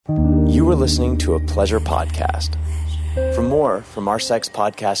You are listening to a Pleasure podcast. For more from our Sex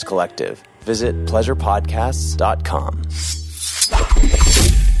Podcast Collective, visit pleasurepodcasts.com.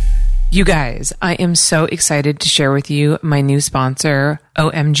 You guys, I am so excited to share with you my new sponsor,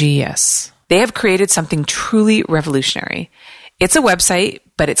 OMGyes. They have created something truly revolutionary. It's a website,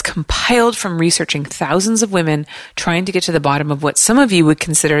 but it's compiled from researching thousands of women trying to get to the bottom of what some of you would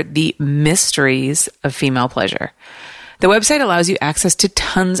consider the mysteries of female pleasure. The website allows you access to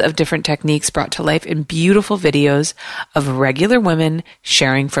tons of different techniques brought to life in beautiful videos of regular women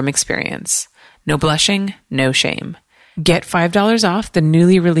sharing from experience. No blushing, no shame. Get $5 off the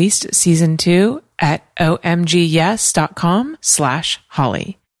newly released season 2 at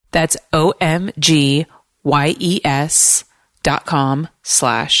omgyes.com/Holly. That's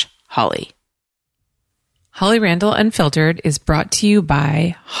omgyes.com/Holly. Holly Randall Unfiltered is brought to you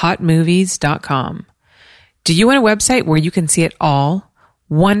by hotmovies.com. Do you want a website where you can see it all?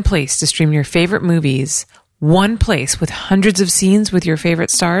 One place to stream your favorite movies? One place with hundreds of scenes with your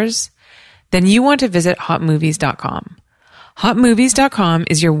favorite stars? Then you want to visit hotmovies.com. Hotmovies.com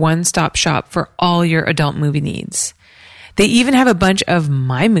is your one-stop shop for all your adult movie needs. They even have a bunch of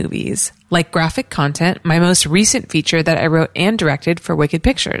my movies, like Graphic Content, my most recent feature that I wrote and directed for Wicked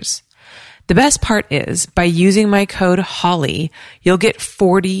Pictures. The best part is, by using my code HOLLY, you'll get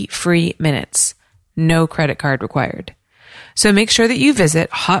 40 free minutes. No credit card required. So make sure that you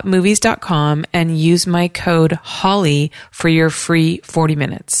visit hotmovies.com and use my code HOLLY for your free 40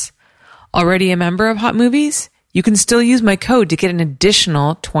 minutes. Already a member of Hot Movies? You can still use my code to get an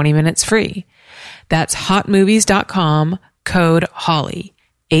additional 20 minutes free. That's hotmovies.com, code HOLLY,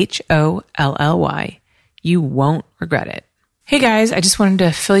 HOLLY. You won't regret it. Hey guys, I just wanted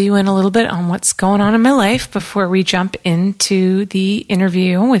to fill you in a little bit on what's going on in my life before we jump into the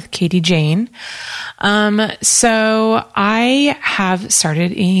interview with Katie Jane. So I have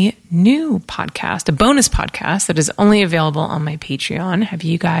started a new podcast, a bonus podcast that is only available on my Patreon. Have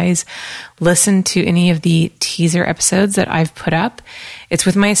you guys listened to any of the teaser episodes that I've put up? It's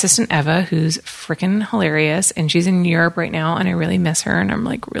with my assistant Eva, who's freaking hilarious, and she's in Europe right now, and I really miss her, and I'm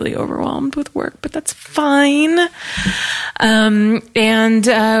like really overwhelmed with work, but that's fine.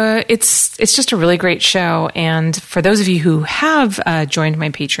 It's just a really great show. And for those of you who have joined my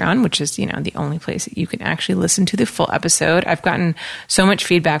Patreon, which is, the only place that you can actually listen to the full episode, I've gotten so much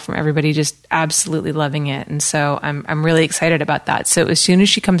feedback from everybody just absolutely loving it. And so I'm really excited about that. So as soon as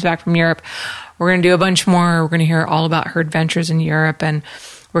she comes back from Europe, we're going to do a bunch more. We're going to hear all about her adventures in Europe, and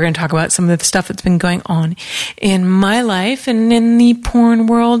we're going to talk about some of the stuff that's been going on in my life and in the porn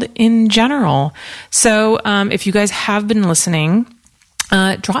world in general. So if you guys have been listening,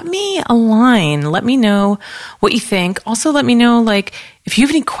 drop me a line. Let me know what you think. Also, let me know, if you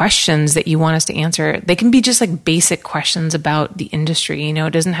have any questions that you want us to answer. They can be just basic questions about the industry.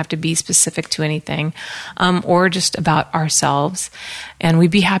 It doesn't have to be specific to anything, or just about ourselves. And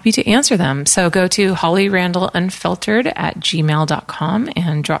we'd be happy to answer them. So go to hollyrandallunfiltered@gmail.com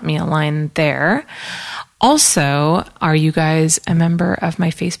and drop me a line there. Also, are you guys a member of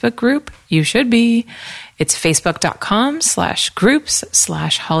my Facebook group? You should be. It's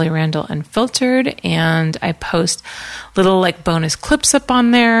facebook.com/groups/Holly Randall Unfiltered. And I post little bonus clips up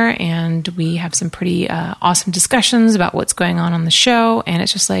on there. And we have some pretty awesome discussions about what's going on the show. And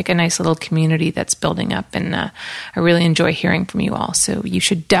it's just a nice little community that's building up. And I really enjoy hearing from you all. So you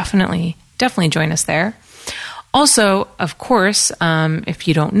should definitely join us there. Also, of course, if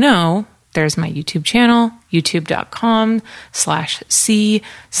you don't know, there's my YouTube channel,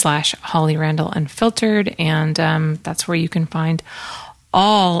 youtube.com/C/Holly Randall Unfiltered. And that's where you can find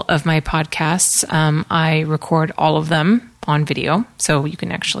all of my podcasts. I record all of them on video, so you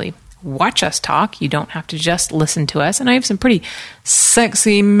can actually watch us talk. You don't have to just listen to us. And I have some pretty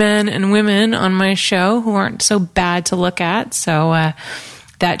sexy men and women on my show who aren't so bad to look at. So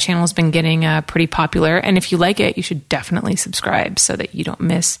that channel has been getting pretty popular. And if you like it, you should definitely subscribe so that you don't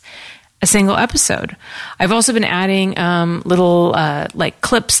miss a single episode. I've also been adding little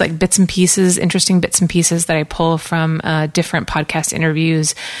clips, bits and pieces, interesting bits and pieces that I pull from different podcast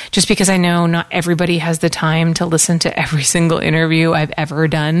interviews, just because I know not everybody has the time to listen to every single interview I've ever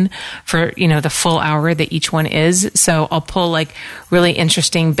done for, the full hour that each one is. So I'll pull really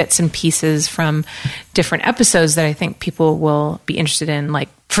interesting bits and pieces from different episodes that I think people will be interested in.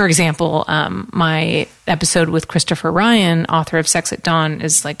 For example, my episode with Christopher Ryan, author of Sex at Dawn,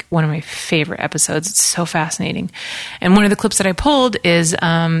 is one of my favorite episodes. It's so fascinating. And one of the clips that I pulled is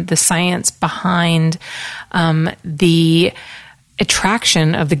the science behind the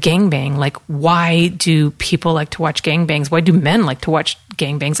attraction of the gangbang. Why do people like to watch gangbangs? Why do men like to watch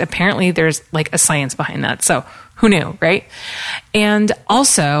gangbangs? Apparently there's a science behind that. So Who knew, right? And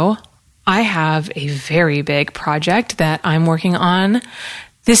also, I have a very big project that I'm working on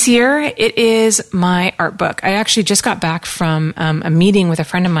this year. It is my art book. I actually just got back from a meeting with a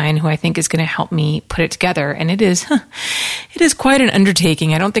friend of mine who I think is going to help me put it together. And it is quite an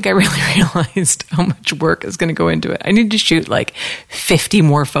undertaking. I don't think I really realized how much work is going to go into it. I need to shoot like 50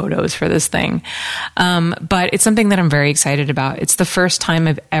 more photos for this thing. But it's something that I'm very excited about. It's the first time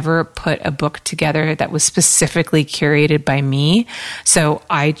I've ever put a book together that was specifically curated by me. So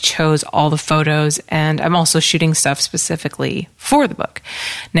I chose all the photos, and I'm also shooting stuff specifically for the book.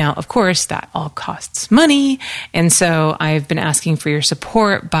 Now, of course, that all costs money. And so I've been asking for your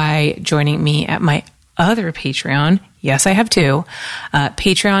support by joining me at my other Patreon. Yes, I have two.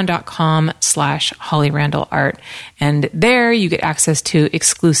 Patreon.com/HollyRandallArt. And there you get access to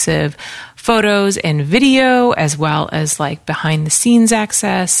exclusive photos and video, as well as like behind the scenes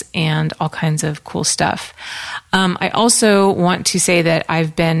access and all kinds of cool stuff. I also want to say that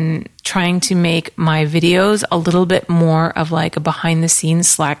I've been trying to make my videos a little bit more of like a behind the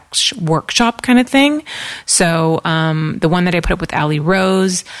scenes / workshop kind of thing. So the one that I put up with Ali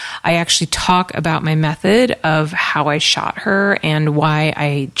Rose, I actually talk about my method of how I shot her and why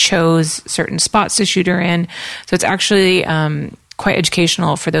I chose certain spots to shoot her in. So it's actually quite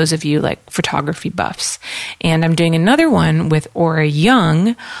educational for those of you like photography buffs. And I'm doing another one with Aura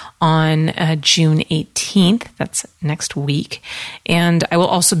Young on June 18th. That's next week. And I will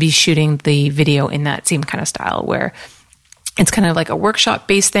also be shooting the video in that same kind of style where it's kind of like a workshop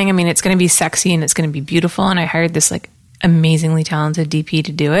based thing. I mean, it's going to be sexy and it's going to be beautiful. And I hired this like amazingly talented DP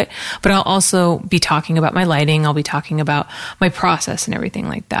to do it. But I'll also be talking about my lighting. I'll be talking about my process and everything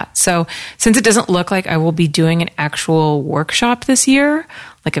like that. So since it doesn't look like I will be doing an actual workshop this year,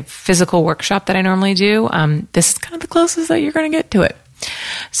 like a physical workshop that I normally do, this is kind of the closest that you're going to get to it.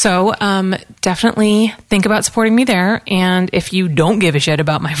 So definitely think about supporting me there. And if you don't give a shit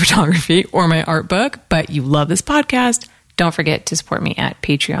about my photography or my art book, but you love this podcast, don't forget to support me at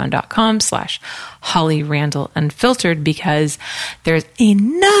patreon.com/HollyRandallUnfiltered, because there's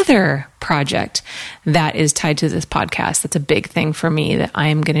another project that is tied to this podcast. That's a big thing for me that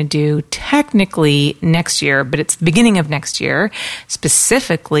I'm going to do technically next year, but it's the beginning of next year,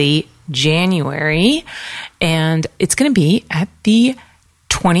 specifically January. And it's going to be at the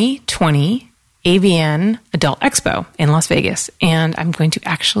 2020 AVN Adult Expo in Las Vegas. And I'm going to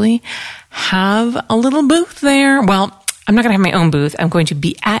actually have a little booth there. Well, I'm not going to have my own booth. I'm going to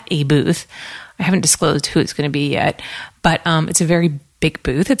be at a booth. I haven't disclosed who it's going to be yet, but it's a very big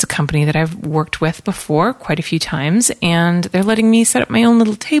booth. It's a company that I've worked with before quite a few times, and they're letting me set up my own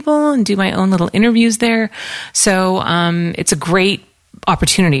little table and do my own little interviews there. So it's a great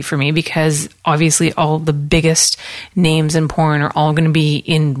opportunity for me because obviously all the biggest names in porn are all going to be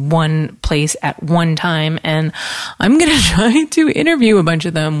in one place at one time, and I'm going to try to interview a bunch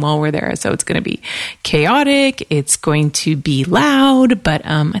of them while we're there. So it's going to be chaotic, it's going to be loud, but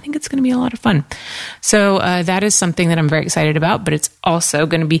I think it's going to be a lot of fun. So that is something that I'm very excited about, but it's also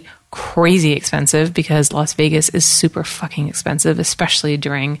going to be crazy expensive because Las Vegas is super fucking expensive, especially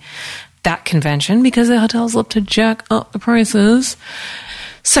during that convention, because the hotels love to jack up the prices.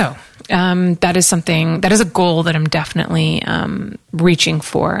 So that is something, that is a goal that I'm definitely reaching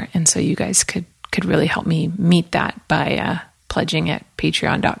for. And so you guys could really help me meet that by pledging at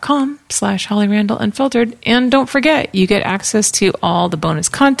patreon.com/HollyRandallUnfiltered. And don't forget, you get access to all the bonus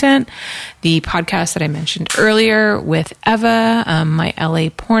content, the podcast that I mentioned earlier with Eva, my LA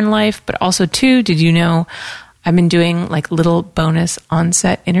porn life, but also too, did you know I've been doing like little bonus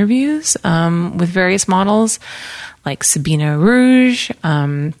on-set interviews with various models like Sabina Rouge,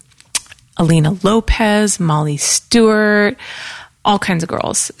 Alina Lopez, Molly Stewart, all kinds of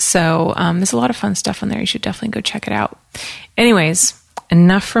girls. So there's a lot of fun stuff on there. You should definitely go check it out. Anyways,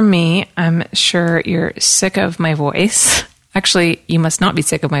 enough from me. I'm sure you're sick of my voice. Actually, you must not be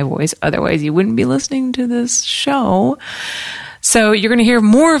sick of my voice. Otherwise, you wouldn't be listening to this show. So you're going to hear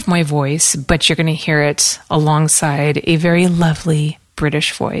more of my voice, but you're going to hear it alongside a very lovely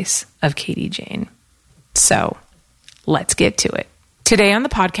British voice of Katie Jane. So let's get to it. Today on the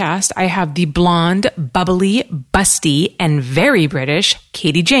podcast, I have the blonde, bubbly, busty, and very British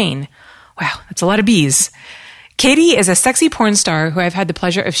Katie Jane. Wow, that's a lot of B's. Katie is a sexy porn star who I've had the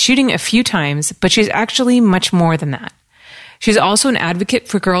pleasure of shooting a few times, but she's actually much more than that. She's also an advocate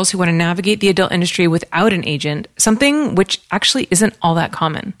for girls who want to navigate the adult industry without an agent, something which actually isn't all that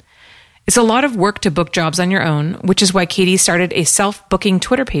common. It's a lot of work to book jobs on your own, which is why Katie started a self-booking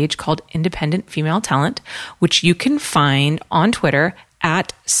Twitter page called Independent Female Talent, which you can find on Twitter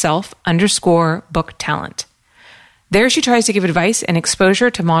at @self_book-talent. There she tries to give advice and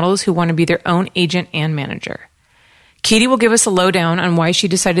exposure to models who want to be their own agent and manager. Katie will give us a lowdown on why she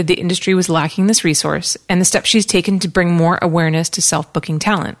decided the industry was lacking this resource and the steps she's taken to bring more awareness to self-booking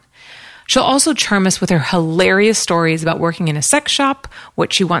talent. She'll also charm us with her hilarious stories about working in a sex shop,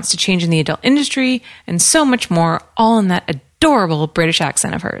 what she wants to change in the adult industry, and so much more, all in that adorable British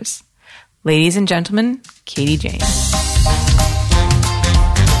accent of hers. Ladies and gentlemen, Katie Jane.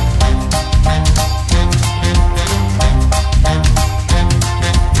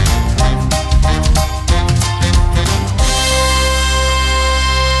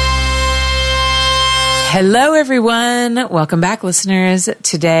 Hello, everyone. Welcome back, listeners.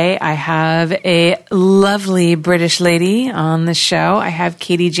 Today, I have a lovely British lady on the show. I have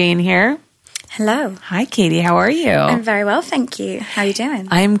Katie Jane here. Hello. Hi, Katie. How are you? I'm very well, thank you. How are you doing?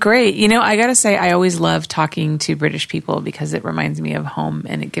 I'm great. You know, I got to say, I always love talking to British people because it reminds me of home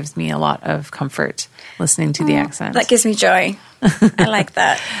and it gives me a lot of comfort listening to the accent. That gives me joy. I like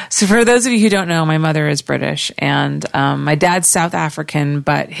that. So for those of you who don't know, my mother is British and my dad's South African,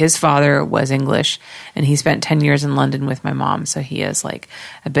 but his father was English and he spent 10 years in London with my mom. So he has like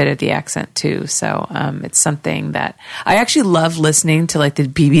a bit of the accent too. So it's something that I actually love listening to, like the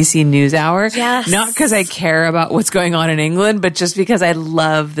BBC NewsHour. Yes. Not because I care about what's going on in England, but just because I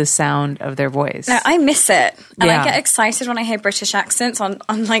love the sound of their voice. No, I miss it. And Yeah. I get excited when I hear British accents on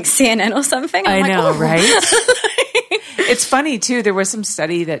like CNN or something. I'm I like, know, oh. right? It's funny too. There was some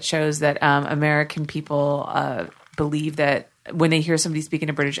study that shows that American people believe that when they hear somebody speaking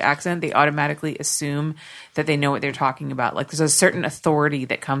a British accent, they automatically assume that they know what they're talking about. Like there's a certain authority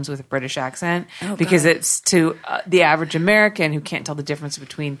that comes with a British accent because it's to the average American who can't tell the difference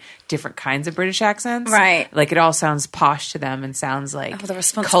between different kinds of British accents. Right. Like it all sounds posh to them and sounds like the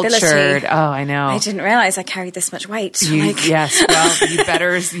responsibility. cultured. Oh, I know. I didn't realize I carried this much weight. Yes. Well, you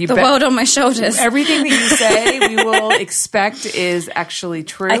better. The world on my shoulders. Everything that you say, we will expect is actually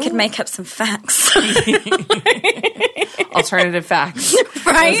true. I could make up some facts. Alternative facts.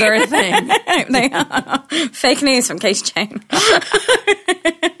 Right? Those are a thing. They are. Fake news from Katie Jane.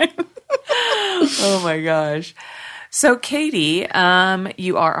 Oh my gosh. So Katie,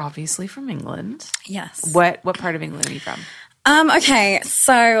 you are obviously from England. Yes. What part of England are you from? Okay,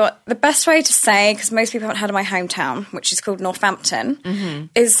 so the best way to say, because most people haven't heard of my hometown, which is called Northampton,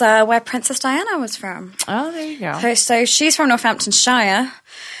 is where Princess Diana was from. Oh, there you go. So she's from Northamptonshire,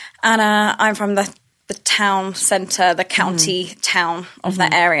 and I'm from the town centre, the county town of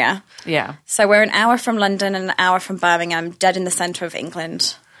that area. Yeah. So we're an hour from London and an hour from Birmingham, dead in the centre of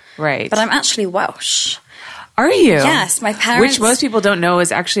England. Right. But I'm actually Welsh. Are you? Yes, my parents... Which most people don't know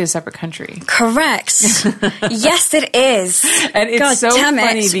is actually a separate country. Correct. Yes, it is. And it's God so damn it.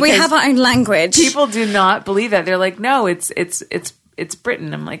 funny because we have our own language. People do not believe that. They're like, no, it's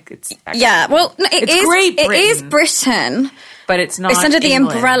Britain. I'm like, it's actually, yeah, well, no, it's is, Great Britain. It is Britain. But it's not. It's under the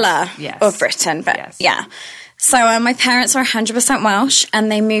England. umbrella Yes. of Britain, but Yes. yeah. So my parents are 100% Welsh,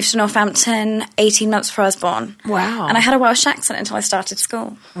 and they moved to Northampton 18 months before I was born. Wow. And I had a Welsh accent until I started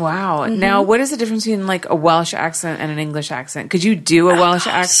school. Wow. Now, what is the difference between like a Welsh accent and an English accent? Could you do a Welsh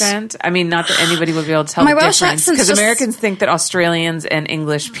accent? I mean, not that anybody would be able to tell My the Welsh difference. accent's Because just- Americans think that Australians and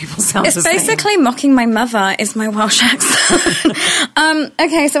English people sound It's the same. basically mocking my mother is my Welsh accent.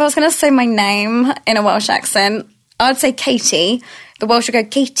 Okay, so if I was going to say my name in a Welsh accent, I'd say Katie. The Welsh would go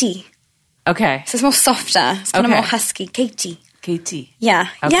Katie. Okay. So it's more softer. It's kind of Okay. more husky. Katie. Katie. Yeah.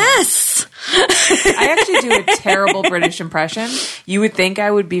 Okay. Yes. I actually do a terrible British impression. You would think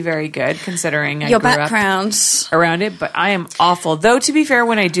I would be very good considering I Your grew up background. around it, but I am awful. Though, to be fair,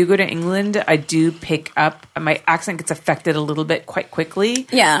 when I do go to England, I do pick up, my accent gets affected a little bit quite quickly.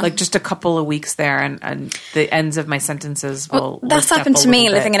 Yeah. Like just a couple of weeks there, and the ends of my sentences will That's lift happened up a to me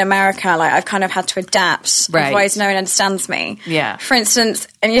little living bit. in America. Like I've kind of had to adapt. Right. Otherwise no one understands me. Yeah. For instance,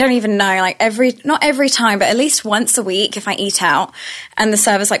 and you don't even know, like not every time, but at least once a week if I eat out and the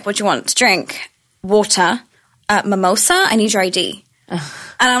server's like, what do you want to drink? Water. Mimosa. I need your ID. And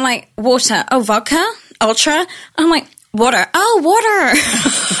I'm like, water. Oh, vodka? Ultra? And I'm like, water. Oh, water.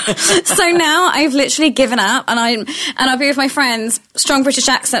 So now I've literally given up and I'll be with my friends, strong British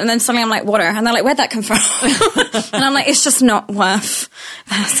accent, and then suddenly I'm like, water. And they're like, where'd that come from? And I'm like, it's just not worth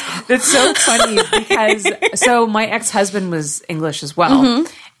that. That's so funny because so my ex-husband was English as well.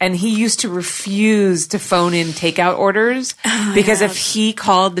 And he used to refuse to phone in takeout orders because if he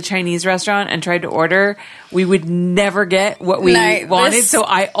called the Chinese restaurant and tried to order, we would never get what we wanted. So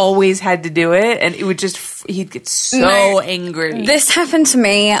I always had to do it. And it would just, he'd get so angry. This happened to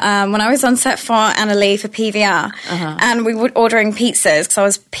me when I was on set for Anna Lee for PVR. And we were ordering pizzas because I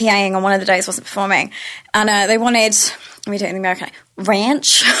was PAing on one of the days, wasn't performing. And they wanted, we do it in the American,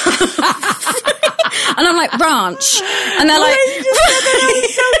 ranch. And I'm like, ranch. And they're like, you just said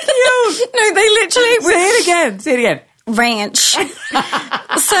that? That was so cute. no, they literally... Say it again. ranch.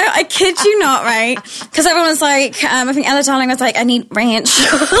 So I kid you not, right? Because everyone's like, I think Ella Darling was like, I need ranch,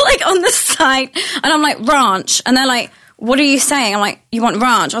 like on the side. And I'm like, ranch. And they're like, what are you saying? I'm like, you want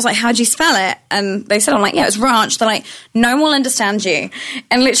ranch? I was like, how do you spell it? And they said, I'm like, yeah, it's ranch. They're like, no one will understand you.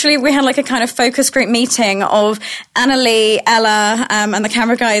 And literally we had like a kind of focus group meeting of Annalie, Ella, and the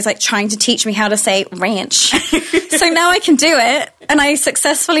camera guys like trying to teach me how to say ranch. So now I can do it. And I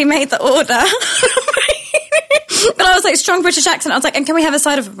successfully made the order. But I was like, strong British accent. I was like, and can we have a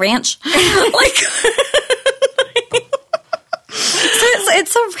side of ranch? Like... So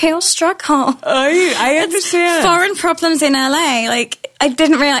it's a real struggle. I understand. Foreign problems in LA. Like, I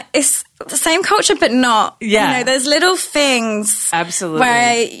didn't realize it's the same culture, but not. Yeah. You know, there's little things. Absolutely.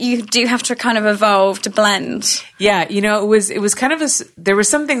 Where you do have to kind of evolve to blend. Yeah. You know, it was kind of there were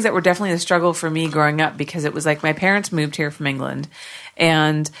some things that were definitely a struggle for me growing up because it was like my parents moved here from England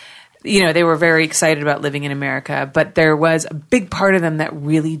and, you know, they were very excited about living in America, but there was a big part of them that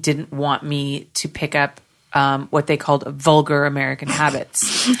really didn't want me to pick up what they called vulgar American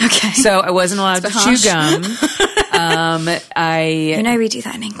habits. Okay. So I wasn't allowed to chew gum. You know, we do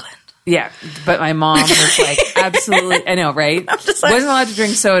that in England. Yeah, but my mom was like, absolutely, I know, right? Just like, wasn't allowed to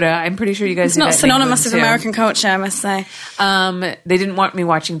drink soda. I'm pretty sure you guys it's do not that in synonymous with England, too. American culture, I must say. They didn't want me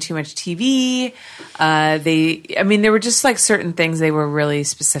watching too much TV. There were just like certain things they were really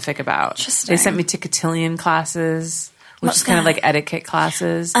specific about. Interesting. They sent me to cotillion classes. Which What's is kind of that? like etiquette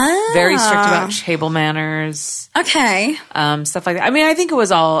classes. Ah. Very strict about table manners. Okay. Stuff like that. I mean, I think it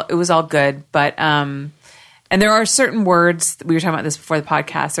was all good, but and there are certain words, we were talking about this before the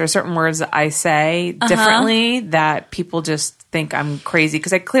podcast, there are certain words that I say differently that people just think I'm crazy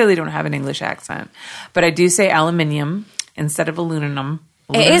because I clearly don't have an English accent. But I do say aluminium instead of aluminum.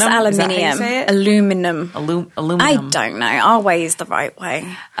 It is Is that how you aluminium. say it? Aluminum. Aluminum. I don't know. Our way is the right way.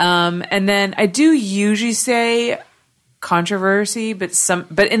 And then I do usually say controversy, but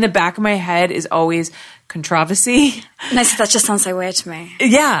in the back of my head is always controversy. No, so that just sounds so weird to me.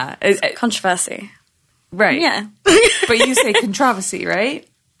 Yeah. Controversy. Right. Yeah. But you say controversy, right?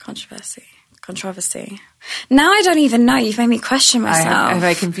 Controversy. Now I don't even know. You've made me question myself. Have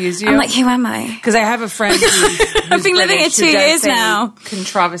I confused you? I'm like, who am I? Because I have a friend who's I've been living British here 2 who does years say now.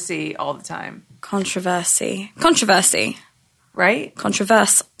 Controversy all the time. Controversy. Right?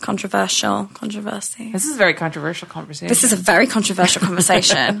 Controversial. This is a very controversial conversation. This is a very controversial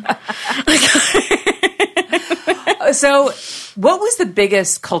conversation. So, what was the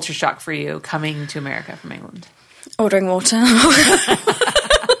biggest culture shock for you coming to America from England? Ordering water.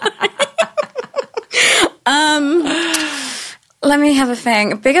 Let me have a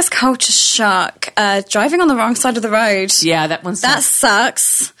thing. Biggest culture shock. Driving on the wrong side of the road. Yeah, that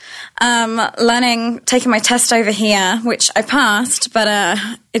sucks. Taking my test over here, which I passed, but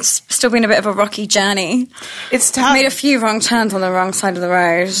it's still been a bit of a rocky journey. It's tough. I made a few wrong turns on the wrong side of the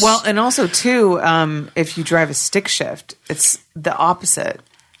road. Well, and also, too, if you drive a stick shift, it's the opposite.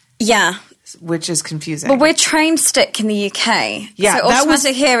 Yeah. Which is confusing. But we're trained stick in the UK. Yeah, so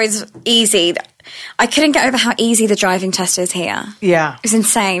automatic here is easy. I couldn't get over how easy the driving test is here. Yeah. It's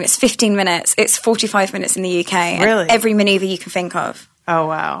insane. It's 15 minutes. It's 45 minutes in the UK. Really? And every maneuver you can think of. Oh,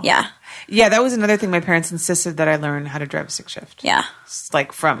 wow. Yeah. Yeah, that was another thing my parents insisted that I learn how to drive a stick shift. Yeah. It's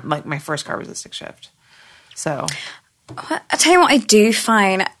like my first car was a stick shift. So. I tell you what I do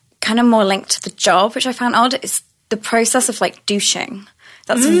find kind of more linked to the job, which I found odd, is the process of like douching.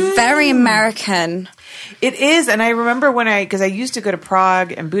 That's very American. It is, and I remember because I used to go to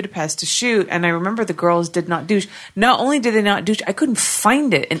Prague and Budapest to shoot, and I remember the girls did not douche. Not only did they not douche, I couldn't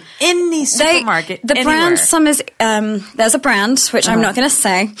find it in any supermarket The anywhere. brand, there's a brand, which I'm not going to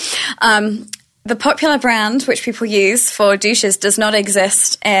say. The popular brand, which people use for douches, does not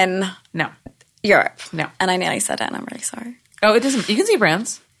exist in Europe. No. And I nearly said it, and I'm really sorry. Oh, it doesn't. You can say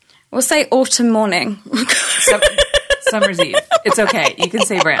brands. We'll say autumn morning. Summer's Eve. It's okay. You can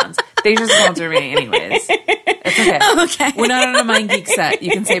say brands. They just sponsor me anyways. It's okay. Oh, okay. We're not on a Mind Geek set.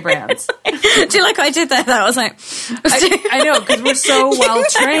 You can say brands. Do you like what I did there? That was like... I know, because we're so well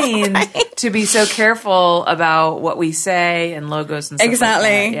trained to be so careful about what we say and logos and stuff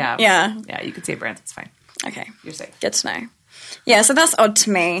exactly. like that. Yeah, you can say brands. It's fine. Okay. You're safe. Good to know. Yeah, so that's odd to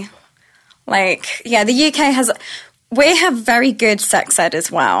me. Like, yeah, the UK has... We have very good sex ed as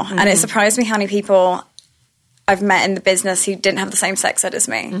well. And it surprised me how many people I've met in the business who didn't have the same sex ed as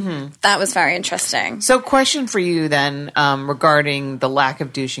me. That was very interesting. So question for you then regarding the lack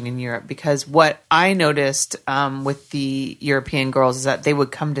of douching in Europe, because what I noticed with the European girls is that they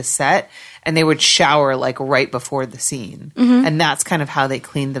would come to set and they would shower like right before the scene. And that's kind of how they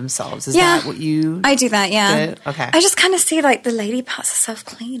cleaned themselves. Is that what you I do that, yeah. did? Okay. I just kind of see like the lady parts of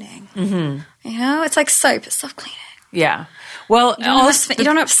self-cleaning. You know, it's like soap, it's self-cleaning. Yeah. Well, You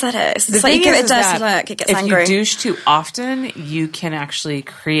don't upset it. It's like you give it a dirty look, it gets angry. If you douche too often, you can actually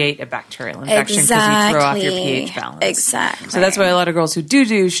create a bacterial infection because you throw off your pH balance. Exactly. So that's why a lot of girls who do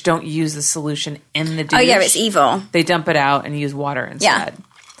douche don't use the solution in the douche. Oh, yeah, it's evil. They dump it out and use water instead. Yeah.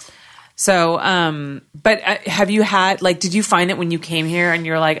 So, but have you had, like, did you find it when you came here and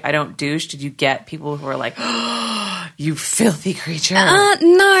you're like, I don't douche? Did you get people who are like, oh, you filthy creature?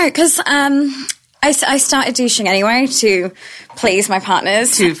 No, because I started douching anyway to please my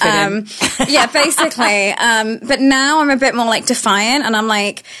partners. To fit in. Yeah, basically. But now I'm a bit more like defiant, and I'm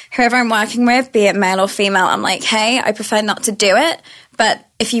like, whoever I'm working with, be it male or female, I'm like, hey, I prefer not to do it, but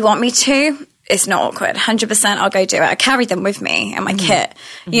if you want me to, it's not awkward. 100% I'll go do it. I carry them with me in my kit,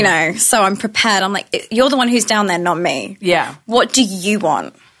 you know, so I'm prepared. I'm like, you're the one who's down there, not me. Yeah. What do you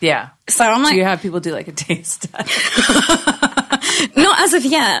want? Yeah. So I'm like, do you have people do like a taste test? not as of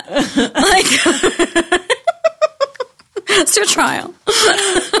yet. Like, let's do a trial.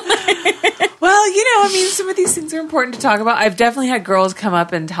 Well, you know, I mean, some of these things are important to talk about. I've definitely had girls come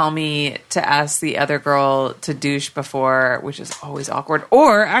up and tell me to ask the other girl to douche before, which is always awkward.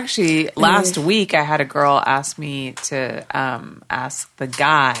 Or actually, last week I had a girl ask me to ask the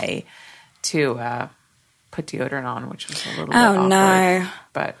guy to put deodorant on, which was a little bit awkward. No.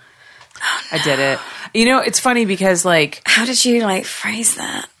 But I did it. You know, it's funny because, like... How did you, like, phrase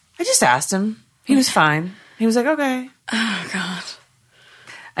that? I just asked him. He was fine. He was like, okay. Oh, God.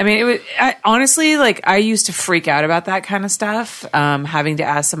 I mean, honestly, like, I used to freak out about that kind of stuff, having to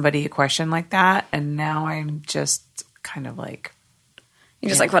ask somebody a question like that, and now I'm just kind of like... You're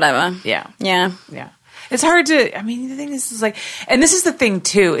just like, whatever. Yeah. Yeah. Yeah. It's hard to... I mean, the thing is like... And this is the thing,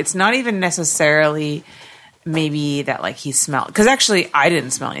 too. It's not even necessarily... maybe that like he smelled, because actually I didn't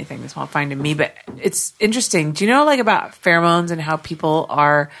smell anything that smelled fine to me, but it's interesting. Do you know like about pheromones and how people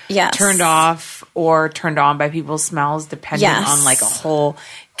are turned off or turned on by people's smells depending on like a whole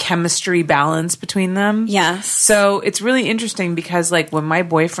chemistry balance between them? Yes. So it's really interesting because like when my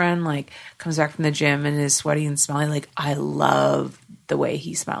boyfriend like comes back from the gym and is sweaty and smelly, like I love the way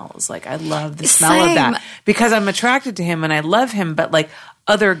he smells. Like I love the smell of that because I'm attracted to him and I love him, but like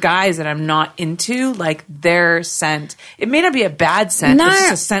other guys that I'm not into, like their scent, it may not be a bad scent. No, it's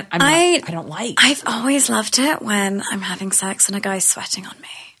just a scent I don't like. I've always loved it when I'm having sex and a guy's sweating on me.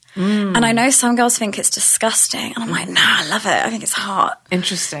 And I know some girls think it's disgusting, and I'm like, no, I love it. I think it's hot.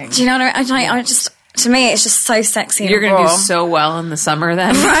 Interesting. Do you know what I mean? I just, to me, it's just so sexy. You're going to do so well in the summer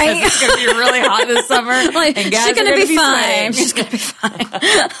then. Right. It's going to be really hot this summer. Like, and guys she's going to be fine. sweating. She's going to be fine.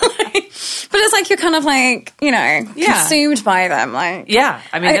 But it's like you're kind of like, you know, consumed by them. Like, yeah.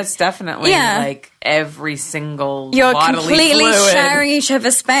 I mean, that's definitely like every single you're bodily completely fluid. Sharing each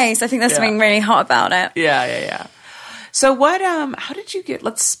other's space. I think there's something really hot about it. Yeah. So what, how did you get,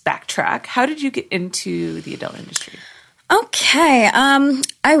 let's backtrack. How did you get into the adult industry? Okay.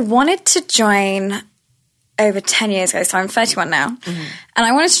 I wanted to join over 10 years ago. So I'm 31 now. And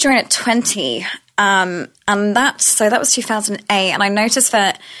I wanted to join at 20. And that was 2008. And I noticed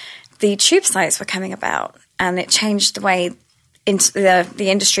that the tube sites were coming about and it changed the way the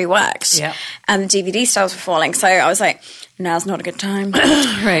industry worked. Yeah. And the DVD sales were falling. So I was like, now's not a good time.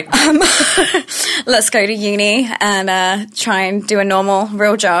 Right. Let's go to uni and try and do a normal,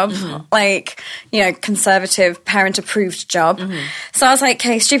 real job, like, you know, conservative, parent-approved job. So I was like,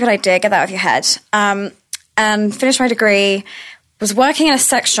 okay, stupid idea, get that out of your head. And finished my degree, was working in a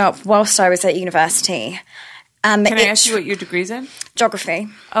sex shop whilst I was at university. Can I ask you what your degree's in? Geography.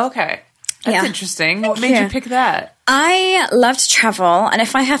 Okay. That's interesting. What made you pick that? I love to travel, and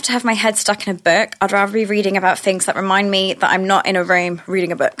if I have to have my head stuck in a book, I'd rather be reading about things that remind me that I'm not in a room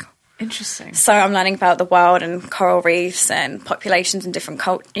reading a book. Interesting. So I'm learning about the world and coral reefs and populations in different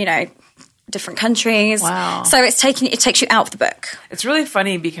different countries. Wow. So it takes you out of the book. It's really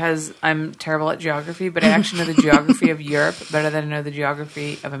funny because I'm terrible at geography, but I actually know the geography of Europe better than I know the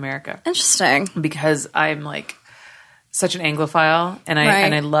geography of America. Interesting. Because I'm like such an Anglophile and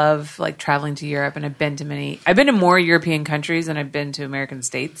I love like traveling to Europe, and I've been to more European countries than I've been to American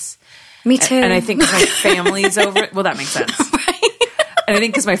states. Me too. And I think my family's over, well, that makes sense. And I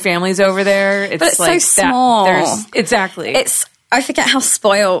think because my family's over there, it's like so small. Exactly. I forget how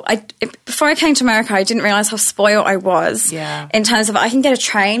spoiled. Before I came to America, I didn't realize how spoiled I was. Yeah. In terms of I can get a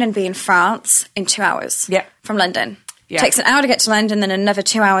train and be in France in 2 hours. Yeah. From London. Yeah. It takes an hour to get to London, then another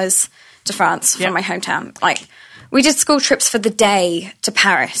 2 hours to France from my hometown. Like, we did school trips for the day to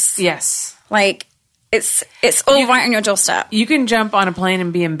Paris. Yes. Like, it's all right on your doorstep. You can jump on a plane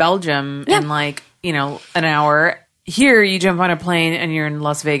and be in Belgium in like, you know, an hour. here you jump on a plane and you're in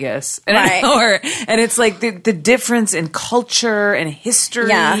Las Vegas in Right. an hour. And it's like the difference in culture and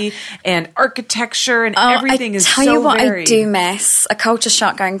history and architecture and everything is so I tell you what, varied. I do miss a culture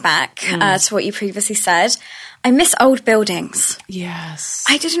shock going back to what you previously said. I miss old buildings. Yes.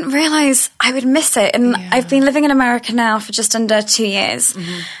 I didn't realize I would miss it. And I've been living in America now for just under 2 years.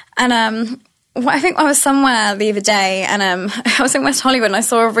 And I think I was somewhere the other day and I was in West Hollywood and I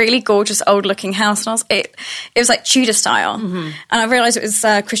saw a really gorgeous old looking house and it was like Tudor style. And I realized it was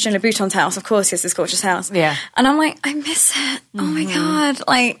Christian Louboutin's house. Of course, he has this gorgeous house. Yeah. And I'm like, I miss it. Oh my God.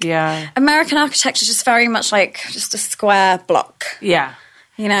 Like, Yeah. American architecture is just very much like just a square block, Yeah.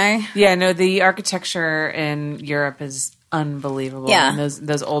 you know? Yeah, no, the architecture in Europe is unbelievable. Yeah. And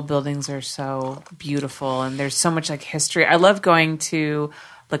those old buildings are so beautiful and there's so much like history. I love going to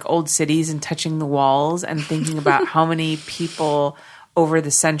like old cities and touching the walls and thinking about how many people over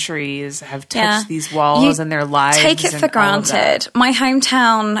the centuries have touched these walls and their lives. Take it and for all of that. granted. My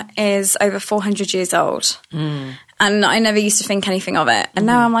hometown is over 400 years old. And I never used to think anything of it. And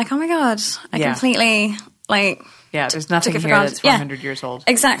now I'm like, oh my God, I Yeah. completely like... Yeah, there's nothing Took it for here granted. that's 400 years old.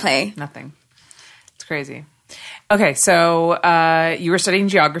 Exactly. Nothing. It's crazy. Okay, so you were studying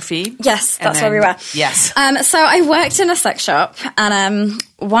geography. Yes, and that's where we then- were. Yes. So I worked in a sex shop, and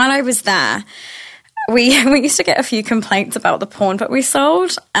while I was there, we used to get a few complaints about the porn that we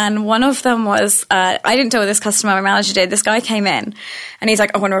sold, and one of them was I didn't deal with this customer. My manager did. This guy came in, and he's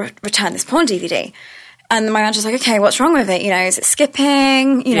like, "I want to return this porn DVD." And my manager's like, "Okay, what's wrong with it? You know, is it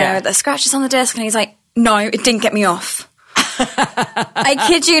skipping? You know, there's scratches on the disc?" And he's like, "No, it didn't get me off." I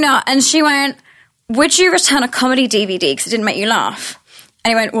kid you not. And she went, "Would you return a comedy DVD because it didn't make you laugh?"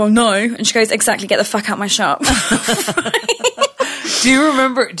 And he went, "Well, no." And she goes, "Exactly, get the fuck out my shop." Do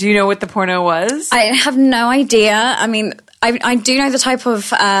you know what the porno was? I have no idea. I mean, I do know the type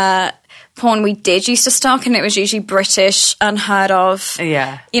of porn we did used to stock, and it was usually British, unheard of.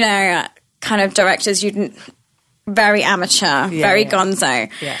 Yeah. You know, kind of directors you didn't... Very amateur, very gonzo.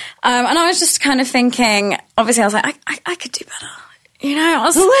 Yeah. And I was just kind of thinking, obviously I was like, I could do better. You know, I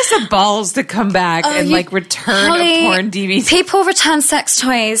was... Who has the balls to come back and like return a porn DVD? People return sex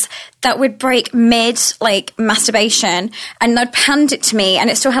toys that would break mid like masturbation, and they'd hand it to me, and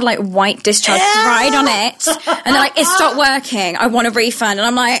it still had like white discharge right on it, and they're like, "It stopped working. I want a refund." And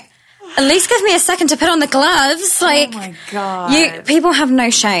I'm like, at least give me a second to put on the gloves. Like, oh my God. People have no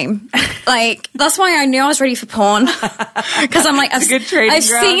shame. Like, that's why I knew I was ready for porn, because I'm like, I've good training I've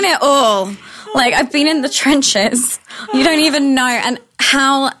ground. seen it all. Like, I've been in the trenches. You don't even know, and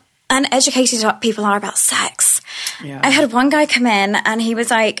how uneducated people are about sex. Yeah. I had one guy come in and he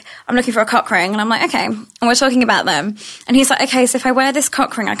was like, "I'm looking for a cock ring." And I'm like, "Okay." And we're talking about them. And he's like, "Okay, so if I wear this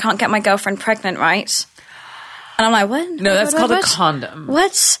cock ring, I can't get my girlfriend pregnant, right?" And I'm like, "What?" No, that's called a What? condom.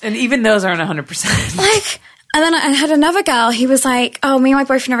 What? And even those aren't 100%. Like, and then I had another girl, he was like, "Oh, me and my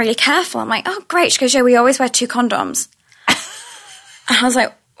boyfriend are really careful." I'm like, "Oh, great." She goes, "Yeah, we always wear 2 condoms." And I was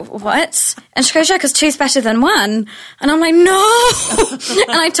like, "What?" And she goes, "Yeah, because 2's better than 1. And I'm like, "No."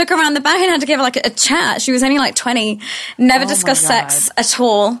 And I took her around the back and had to give her like a chat. She was only like 20, never discussed God. sex at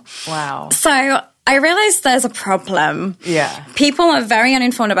all. Wow. So I realized there's a problem. Yeah. People are very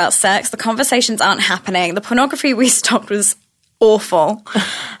uninformed about sex. The conversations aren't happening. The pornography we stocked was awful.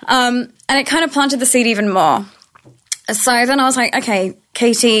 And it kind of planted the seed even more. So then I was like, "Okay,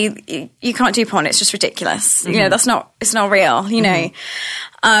 Katie, you can't do porn. It's just ridiculous. You know, it's not real, you know."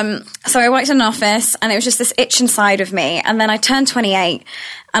 So I worked in an office, and it was just this itch inside of me. And then I turned 28,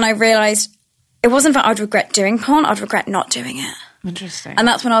 and I realized it wasn't that I'd regret doing porn. I'd regret not doing it. Interesting. And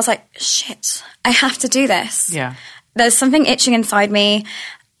that's when I was like, shit, I have to do this. Yeah. There's something itching inside me.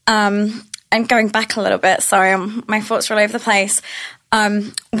 And going back a little bit, sorry, my thoughts are all over the place.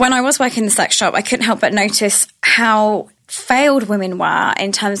 When I was working in the sex shop, I couldn't help but notice how failed women were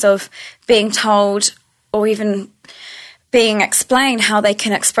in terms of being told or even being explained how they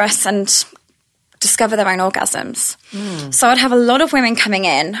can express and discover their own orgasms. So I'd have a lot of women coming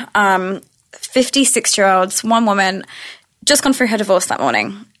in, 56-year-olds, one woman, just gone through her divorce that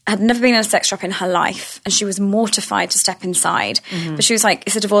morning, had never been in a sex shop in her life, and she was mortified to step inside. But she was like,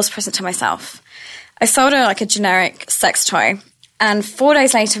 "It's a divorce present to myself." I sold her like a generic sex toy, and 4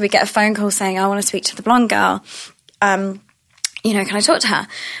 days later we get a phone call saying, "I want to speak to the blonde girl. You know, can I talk to her?"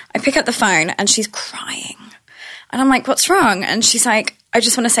 I pick up the phone and she's crying. And I'm like, "What's wrong?" And she's like, "I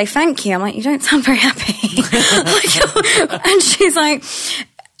just want to say thank you." I'm like, "You don't sound very happy." And she's like,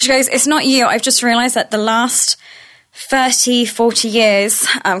 she goes, "It's not you. I've just realized that the last 30, 40 years,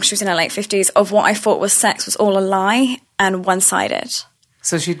 she was in her late 50s, of what I thought was sex was all a lie and one-sided."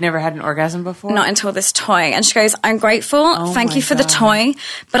 So she'd never had an orgasm before? Not until this toy. And she goes, I'm grateful. Thank you for the toy,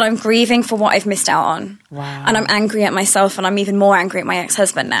 but I'm grieving for what I've missed out on. Wow. And I'm angry at myself, and I'm even more angry at my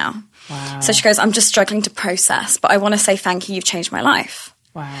ex-husband now. Wow. So she goes, I'm just struggling to process, but I want to say thank you. You've changed my life.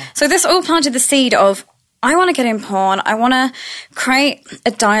 Wow. So this all planted the seed of, I want to get in porn. I want to create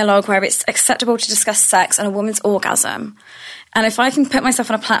a dialogue where it's acceptable to discuss sex and a woman's orgasm. And if I can put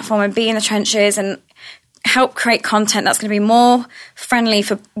myself on a platform and be in the trenches and help create content that's going to be more friendly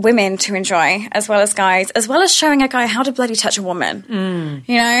for women to enjoy, as well as guys, as well as showing a guy how to bloody touch a woman.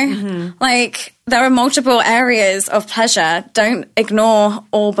 You know? Like, there are multiple areas of pleasure. Don't ignore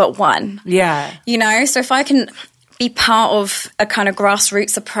all but one. Yeah. You know? So if I can be part of a kind of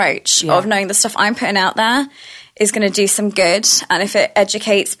grassroots approach of knowing the stuff I'm putting out there is going to do some good, and if it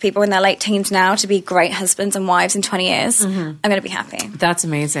educates people in their late teens now to be great husbands and wives in 20 years, I'm going to be happy. That's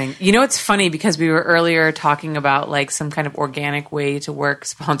amazing. You know, it's funny because we were earlier talking about like some kind of organic way to work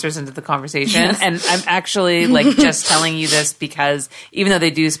sponsors into the conversation. Yes. And I'm actually like just telling you this because even though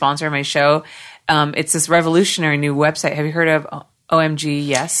they do sponsor my show, it's this revolutionary new website. Have you heard of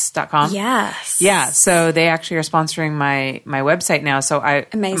OMGyes.com? Yes. Yeah. So they actually are sponsoring my website now. So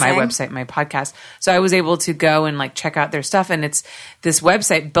Amazing. My website, my podcast. So I was able to go and like check out their stuff. And it's this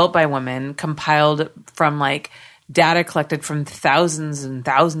website built by women, compiled from like data collected from thousands and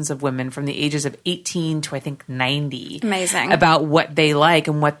thousands of women from the ages of 18 to I think 90. Amazing. About what they like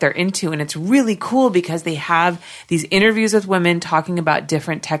and what they're into. And it's really cool because they have these interviews with women talking about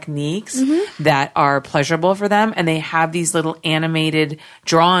different techniques that are pleasurable for them. And they have these little animated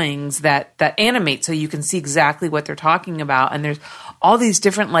drawings that animate so you can see exactly what they're talking about. And there's all these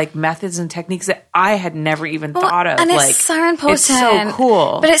different like methods and techniques that I had never even thought of. And it's like, so important. It's so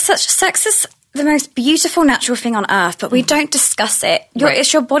cool. But it's such, sex is the most beautiful natural thing on earth, but we don't discuss it. Right.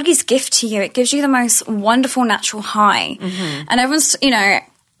 It's your body's gift to you. It gives you the most wonderful natural high. And everyone's, you know,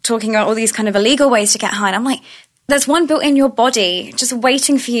 talking about all these kind of illegal ways to get high. And I'm like, there's one built in your body just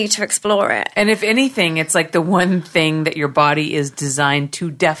waiting for you to explore it. And if anything, it's like the one thing that your body is designed to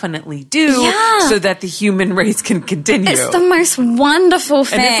definitely do so that the human race can continue. It's the most wonderful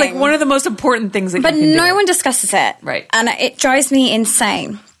thing. And it's like one of the most important things that but you can do. no one discusses it. Right. And it drives me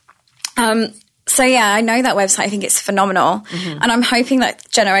insane. So yeah, I know that website. I think it's phenomenal. And I'm hoping that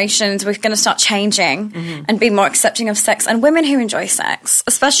generations, we're going to start changing and be more accepting of sex and women who enjoy sex.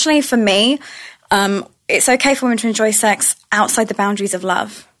 Especially for me, it's okay for women to enjoy sex outside the boundaries of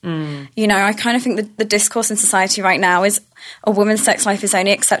love. You know, I kind of think that the discourse in society right now is a woman's sex life is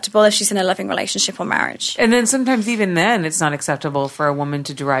only acceptable if she's in a loving relationship or marriage. And then sometimes even then, it's not acceptable for a woman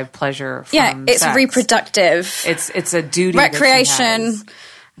to derive pleasure from it's sex. reproductive. It's a duty. Recreation, that she has.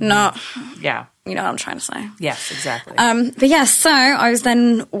 not... Yeah. You know what I'm trying to say. Yes, exactly. But yeah, so I was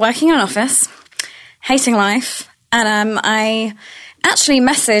then working in an office, hating life, and I actually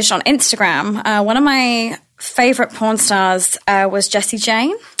messaged on Instagram. One of my favorite porn stars was Jessie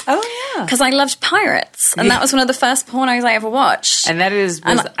Jane. Oh, yeah. Because I loved pirates, and that was one of the first pornos I ever watched. And that was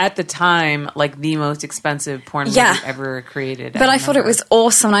at the time like the most expensive porn movie ever created. But I thought it was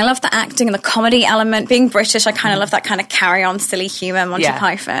awesome. I loved the acting and the comedy element. Being British, I kind of love that kind of carry-on silly humor, Monty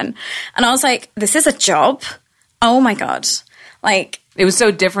Python. And I was like, this is a job? Oh my God. Like... It was so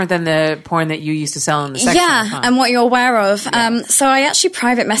different than the porn that you used to sell in the sex shop, huh? And what you're aware of. Yeah. So I actually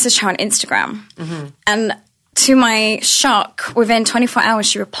private messaged her on Instagram. And to my shock, within 24 hours,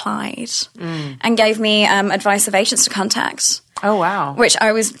 she replied and gave me advice of agents to contact. Oh, wow. Which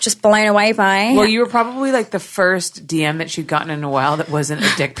I was just blown away by. Well, you were probably like the first DM that she'd gotten in a while that wasn't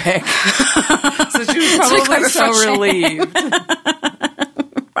a dick pic. So she was probably so relieved.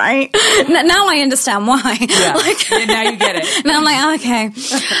 Right? Now I understand why. Yeah. Now you get it. Now I'm like, oh, okay.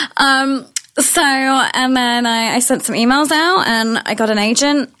 So, and then I sent some emails out and I got an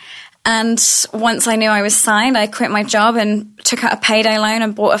agent. And once I knew I was signed, I quit my job and took out a payday loan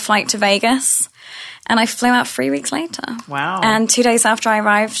and bought a flight to Vegas. And I flew out 3 weeks later. Wow. And 2 days after I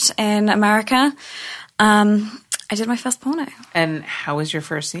arrived in America, I did my first porno. And how was your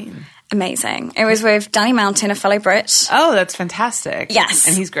first scene? Amazing. It was with Danny Mountain, a fellow Brit. Oh, that's fantastic. Yes.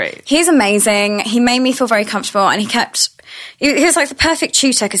 And he's great. He's amazing. He made me feel very comfortable, and he was like the perfect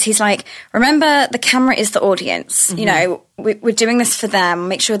tutor because he's like, remember, the camera is the audience. You know, we're doing this for them.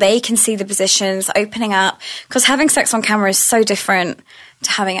 Make sure they can see the positions, opening up. Because having sex on camera is so different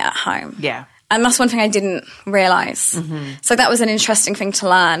to having it at home. Yeah. And that's one thing I didn't realize. So that was an interesting thing to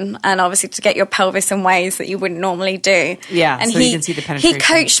learn, and obviously to get your pelvis in ways that you wouldn't normally do. Yeah, and so you can see the penetration. He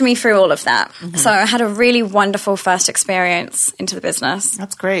coached me through all of that. So I had a really wonderful first experience into the business.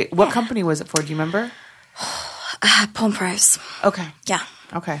 That's great. What company was it for? Do you remember? Porn Pros. Okay. Yeah.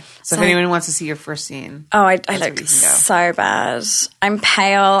 Okay. So if anyone wants to see your first scene. Oh, I where look you can go. so bad. I'm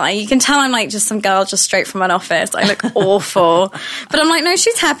pale. You can tell I'm like just some girl just straight from an office. I look awful. But I'm like, no,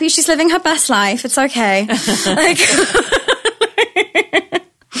 she's happy. She's living her best life. It's okay. Like,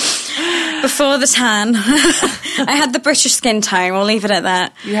 before the tan, I had the British skin tone. We'll leave it at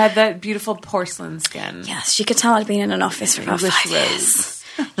that. You had that beautiful porcelain skin. Yes, you could tell I'd been in an office for about 5 years.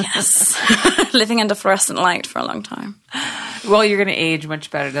 Yes. Living under fluorescent light for a long time. Well, you're going to age much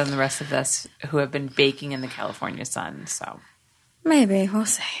better than the rest of us who have been baking in the California sun. So Maybe. We'll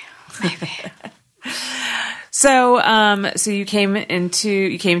see. Maybe. So you came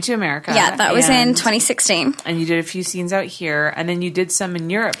to America. Yeah, that was in 2016. And you did a few scenes out here, and then you did some in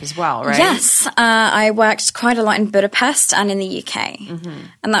Europe as well, right? Yes, I worked quite a lot in Budapest and in the UK,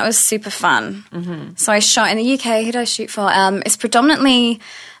 and that was super fun. So I shot in the UK. Who did I shoot for? It's predominantly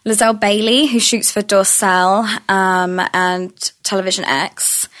Lizelle Bailey, who shoots for Dorsal and Television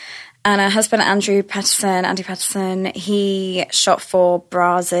X. And her husband, Andy Patterson, he shot for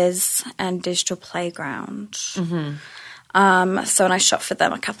Brazos and Digital Playground. So and I shot for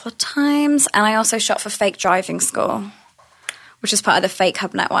them a couple of times. And I also shot for Fake Driving School, which is part of the Fake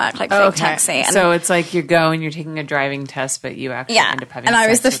Hub network, like Fake Taxi. And so it's like you go and you're taking a driving test, but you actually end up having and I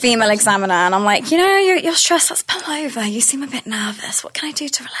was sex the with female person. examiner. And I'm like, you're stressed. Let's pull over. You seem a bit nervous. What can I do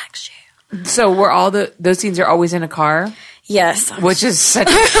to relax you? So were those scenes are always in a car? Yes. Which is such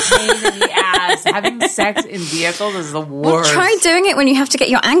a pain in the ass. Having sex in vehicles is the worst. Try doing it when you have to get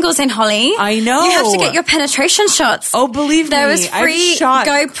your angles in, Holly. I know. You have to get your penetration shots. Oh, believe me. There was free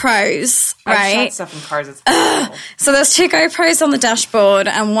GoPros, I've right? shot stuff in cars. It's horrible. So there's 2 GoPros on the dashboard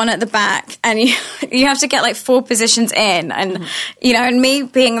and 1 at the back. And you have to get like 4 positions in. And, and me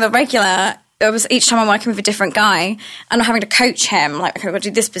being the regular, it was each time I'm working with a different guy and I'm having to coach him. Like, okay, we'll do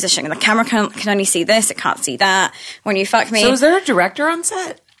this position. And the camera can only see this. It can't see that. When you fuck me. So is there a director on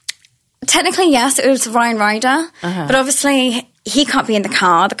set? Technically, yes, it was Ryan Ryder. But obviously, he can't be in the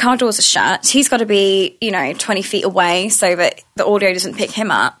car. The car doors are shut. He's got to be, 20 feet away so that the audio doesn't pick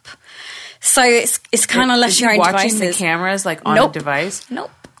him up. So it's kind of left your own watching devices. The cameras like on a device? Nope.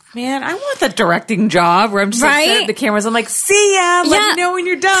 Man, I want the directing job where I'm just like set at the cameras. I'm like, see ya. Let me know when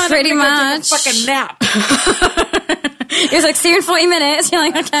you're done. Pretty I'm gonna much. Go take a fucking nap. It was like, see you in 40 minutes. You're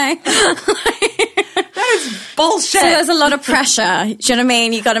like, okay. That is bullshit. So there's a lot of pressure. Do you know what I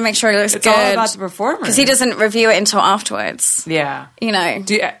mean? You got to make sure it looks it's good. all about the performer. Because he doesn't review it until afterwards. Yeah.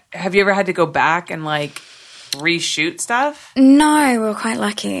 Have you ever had to go back and like reshoot stuff? No, we were quite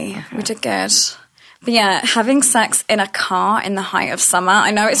lucky. Okay. We did good. But yeah, having sex in a car in the height of summer.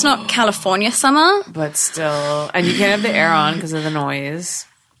 I know it's not California summer. But still. And you can't have the air on because of the noise.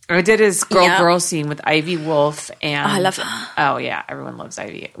 I did his girl scene with Ivy Wolf. And I love her. Oh, yeah. Everyone loves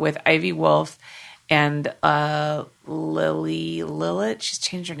Ivy. With Ivy Wolf and Lily Lillett. She's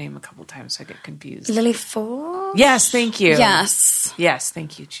changed her name a couple times, so I get confused. Lily Ford? Yes, thank you. Yes. Yes,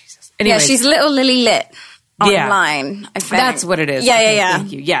 thank you, Jesus. Anyways, yeah, she's Little Lily Lit online, I think. That's what it is. Yeah, okay, yeah.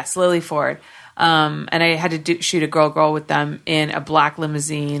 Thank you. Yes, Lily Ford. And I had to shoot a girl with them in a black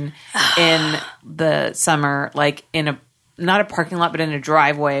limousine in the summer, like in not a parking lot, but in a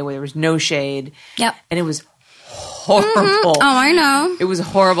driveway where there was no shade. Yep. And it was horrible. Oh, I know. It was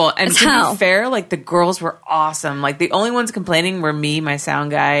horrible. And it's to hell. be fair, like the girls were awesome. Like the only ones complaining were me, my sound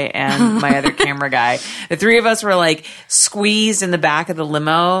guy, and my other camera guy. The 3 of us were like squeezed in the back of the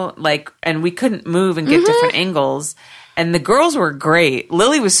limo, like, and we couldn't move and get different angles. And the girls were great.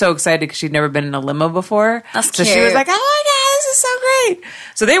 Lily was so excited because she'd never been in a limo before. That's so cute. she was like, "Oh my god, this is so great!"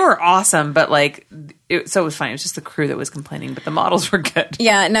 So they were awesome, but like, so it was funny. It was just the crew that was complaining, but the models were good.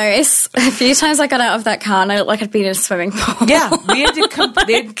 Yeah, no, it's a few times I got out of that car and I looked like I'd been in a swimming pool. Yeah, we had to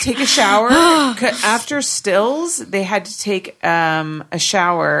they had to take a shower after stills. They had to take a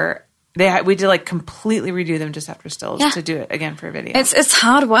shower. We did like completely redo them just after stills to do it again for a video. It's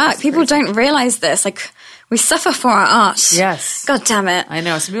hard work. People don't realize this. Like, we suffer for our art. Yes. God damn it. I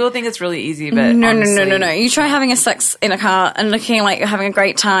know. Some people think it's really easy, but No. honestly, You try having a sex in a car and looking like you're having a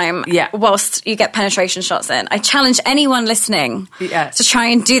great time whilst you get penetration shots in. I challenge anyone listening to try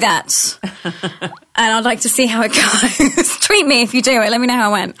and do that. And I'd like to see how it goes. Tweet me if you do it. Let me know how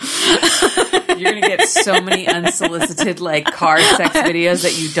it went. You're going to get so many unsolicited like car sex videos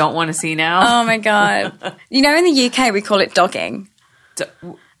that you don't want to see now. Oh my God. In the UK we call it dogging.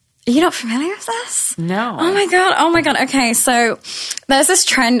 Are you not familiar with this? No. Oh my God. Okay, so there's this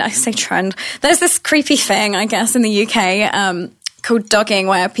trend. I say trend. There's this creepy thing, I guess, in the UK called dogging,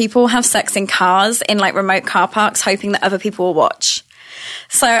 where people have sex in cars in like remote car parks, hoping that other people will watch.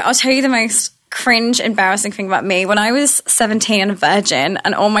 So I'll tell you the most cringe, embarrassing thing about me. When I was 17 and a virgin,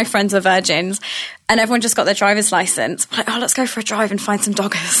 and all my friends were virgins, and everyone just got their driver's license, I'm like, oh, let's go for a drive and find some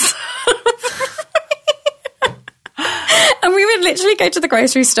doggers. And we would literally go to the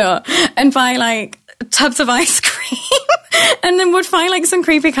grocery store and buy like tubs of ice cream. And then we'd find like some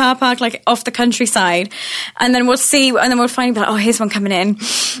creepy car park like off the countryside, and then we'd find like, oh, here's one coming in,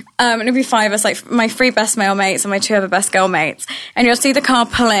 and it'd be 5 of us, like my 3 best male mates and my 2 other best girl mates, and you'll see the car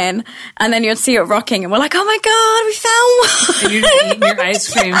pull in, and then you'd see it rocking, and we're like, oh my god, we found one. And you're just eating your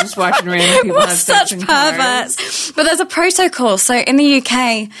ice cream, just watching random people have sex in perverts. cars. But there's a protocol. So in the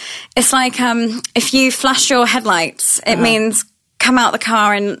UK, it's like if you flash your headlights, it means come out the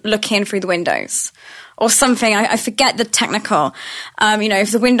car and look in through the windows. Or something. I forget the technical.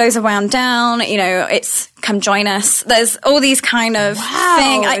 If the windows are wound down, it's come join us. There's all these kind of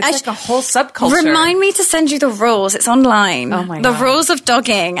things. It's like a whole subculture. Remind me to send you the rules. It's online. Oh my God. The rules of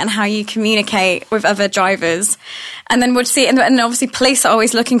dogging and how you communicate with other drivers. And then we'd see it, and obviously police are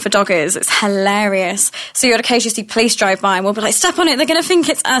always looking for doggers. It's hilarious. So you'd occasionally see police drive by and we'll be like, step on it, they're going to think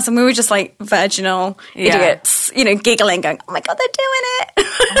it's us. And we were just like virginal idiots, giggling, going, oh my God, they're doing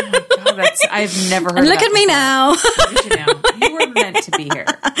it. Oh my God, I've never heard and of look that at me before. now. You were meant to be here.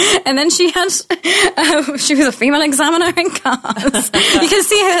 And then she was a female examiner in cars. You can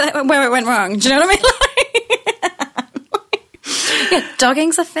see where it went wrong. Do you know what I mean? Yeah,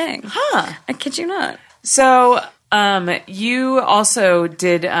 dogging's a thing. Huh. I kid you not. So, you also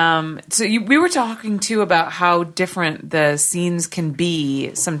did, we were talking too about how different the scenes can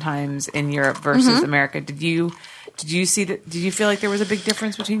be sometimes in Europe versus America. Did you see that? Did you feel like there was a big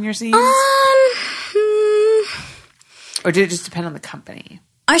difference between your scenes? Or did it just depend on the company?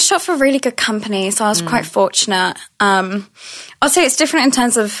 I shot for a really good company, so I was quite fortunate. I'd say it's different in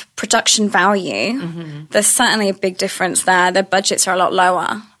terms of production value. Mm-hmm. There's certainly a big difference there. Their budgets are a lot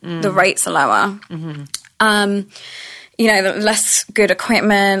lower. The rates are lower. Mm-hmm. Less good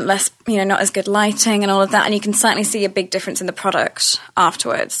equipment, less, not as good lighting and all of that. And you can certainly see a big difference in the product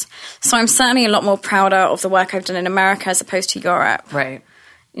afterwards. So I'm certainly a lot more prouder of the work I've done in America as opposed to Europe. Right.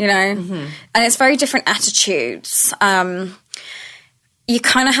 And it's very different attitudes. You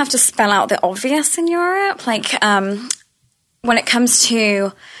kind of have to spell out the obvious in Europe. Like, when it comes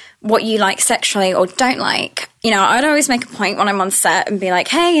to what you like sexually or don't like, I'd always make a point when I'm on set and be like,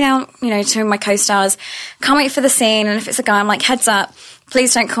 hey, to my co-stars, can't wait for the scene. And if it's a guy, I'm like, heads up,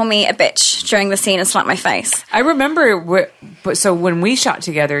 please don't call me a bitch during the scene and slap my face. I remember, so when we shot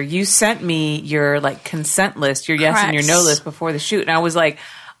together, you sent me your consent list, your yes and your no list before the shoot. And I was like,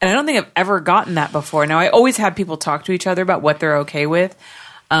 and I don't think I've ever gotten that before. Now, I always have people talk to each other about what they're okay with.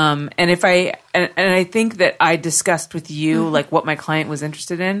 And I think that I discussed with you what my client was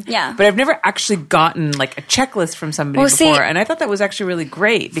interested in. Yeah. But I've never actually gotten a checklist from somebody before. And I thought that was actually really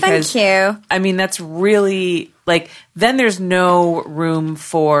great because thank you. I mean, that's really then there's no room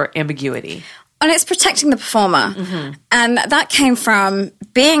for ambiguity. And it's protecting the performer. Mm-hmm. And that came from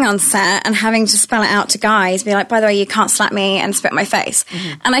being on set and having to spell it out to guys, be like, by the way, you can't slap me and spit in my face.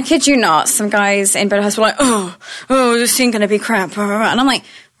 Mm-hmm. And I kid you not, some guys in Budapest were like, oh, this scene going to be crap. And I'm like,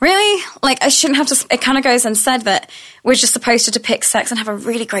 really? I shouldn't have to, it kind of goes unsaid that we're just supposed to depict sex and have a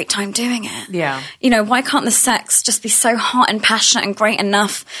really great time doing it. Yeah. Why can't the sex just be so hot and passionate and great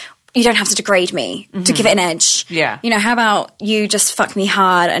enough? You don't have to degrade me to give it an edge. Yeah. How about you just fuck me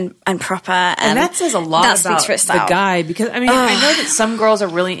hard and proper? And that says a lot about the guy because, I mean, I know that some girls are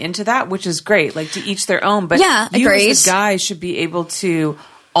really into that, which is great, to each their own. But you as a guy should be able to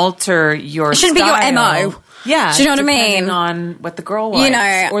alter your style. It shouldn't be your MO. Yeah. Do you know what I mean? Depending on what the girl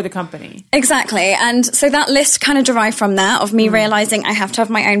likes or the company. Exactly. And so that list kind of derived from that, of me realizing I have to have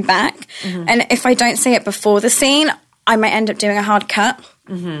my own back. Mm-hmm. And if I don't say it before the scene, I might end up doing a hard cut.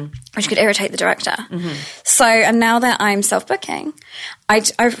 Mm-hmm. Which could irritate the director. Mm-hmm. So, and now that I'm self-booking, I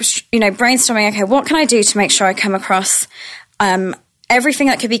brainstorming, okay, what can I do to make sure I come across everything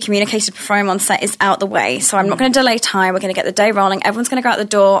that could be communicated before I'm on set is out the way. So I'm not going to delay time. We're going to get the day rolling. Everyone's going to go out the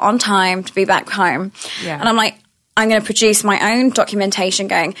door on time to be back home. Yeah. And I'm like, I'm going to produce my own documentation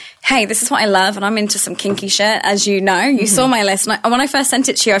going, hey, this is what I love, and I'm into some kinky shit, as you know. You saw my list. And when I first sent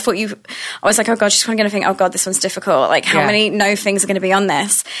it to you, I was like, oh, God, she's going to think, oh, God, this one's difficult. How many no things are going to be on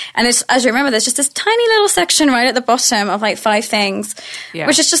this? And it's, as you remember, there's just this tiny little section right at the bottom of 5 things,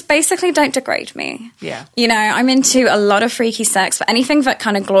 which is just basically don't degrade me. Yeah. I'm into a lot of freaky sex, but anything that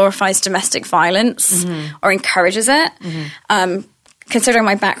kind of glorifies domestic violence or encourages it, considering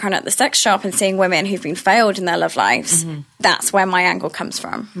my background at the sex shop and seeing women who've been failed in their love lives, that's where my angle comes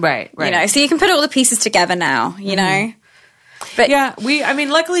from. Right. So you can put all the pieces together now, you know? But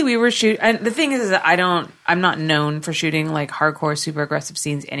luckily we were shooting. And the thing is that I'm not known for shooting like hardcore, super aggressive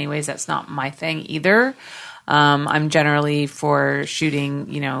scenes. Anyways, that's not my thing either. I'm generally for shooting,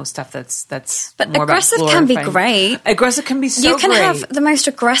 stuff that's but more aggressive about can be glorifying. great. Aggressive can be so You can great. have the most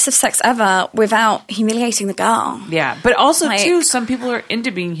aggressive sex ever without humiliating the girl. Yeah, but also Like- too, some people are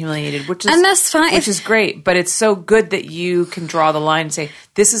into being humiliated, which is And that's fine. which is great. But it's so good that you can draw the line and say,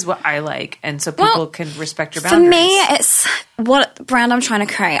 "This is what I like," and so people can respect your For boundaries. me, it's what brand I'm trying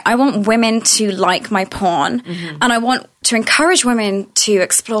to create. I want women to like my porn, and I want to encourage women to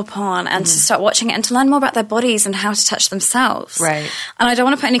explore porn and to start watching it and to learn more about their bodies and how to touch themselves. Right. And I don't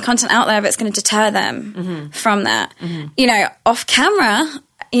want to put any content out there that's going to deter them from that. Off camera,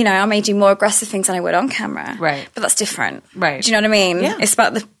 I may do more aggressive things than I would on camera. Right. But that's different. Right. Do you know what I mean? Yeah. It's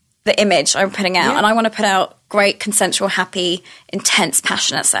about the image I'm putting out. Yeah. And I want to put out great, consensual, happy, intense,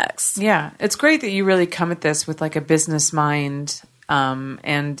 passionate sex. Yeah, it's great that you really come at this with like a business mind,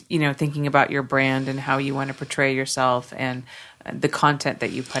 and thinking about your brand and how you want to portray yourself and the content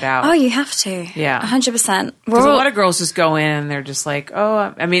that you put out. Oh, you have to. Yeah. 100%. Because a lot of girls just go in and they're just like,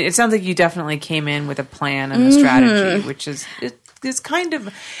 oh, I mean, it sounds like you definitely came in with a plan and a strategy, which is it's kind of,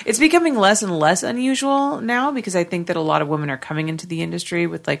 it's becoming less and less unusual now because I think that a lot of women are coming into the industry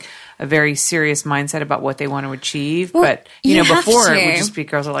with like a very serious mindset about what they want to achieve. Well, But, you have before to. it would just be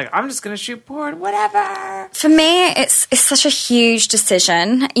girls are like, I'm just going to shoot porn, whatever. For me, it's such a huge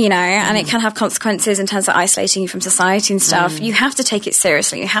decision, and it can have consequences in terms of isolating you from society and stuff. You have to take it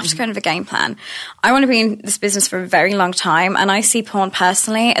seriously. You have to go in with a game plan. I want to be in this business for a very long time, and I see porn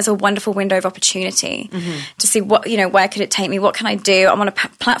personally as a wonderful window of opportunity to see what, where could it take me? What can I do? I'm on a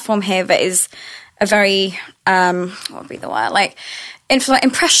platform here that is a very, what would be the word? Like,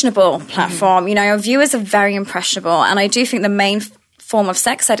 impressionable platform. Our viewers are very impressionable, and I do think the main form of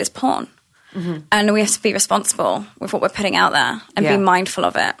sex ed is porn. And we have to be responsible with what we're putting out there and be mindful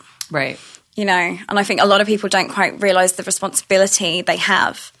of it. Right. And I think a lot of people don't quite realize the responsibility they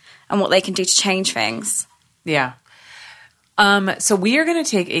have and what they can do to change things. Yeah. So we are going to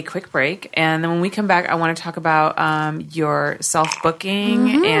take a quick break, and then when we come back, I want to talk about your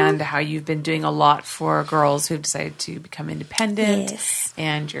self-booking and how you've been doing a lot for girls who've decided to become independent, Yes.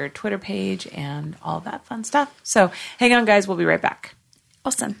 and your Twitter page and all that fun stuff. So hang on, guys. We'll be right back.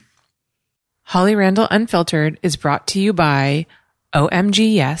 Awesome. Holly Randall Unfiltered is brought to you by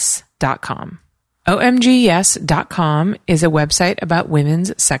OMGYes.com. OMGYes.com is a website about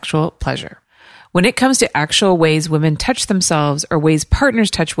women's sexual pleasure. When it comes to actual ways women touch themselves or ways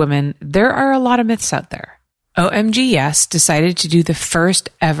partners touch women, there are a lot of myths out there. OMG Yes decided to do the first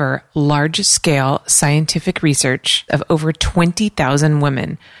ever large-scale scientific research of over 20,000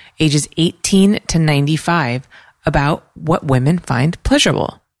 women ages 18 to 95 about what women find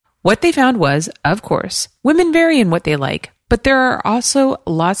pleasurable. What they found was, of course, women vary in what they like, but there are also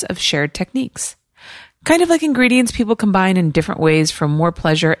lots of shared techniques. Kind of like ingredients people combine in different ways for more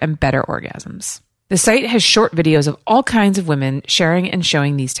pleasure and better orgasms. The site has short videos of all kinds of women sharing and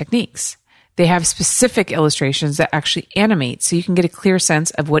showing these techniques. They have specific illustrations that actually animate so you can get a clear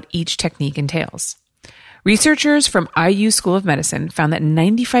sense of what each technique entails. Researchers from IU School of Medicine found that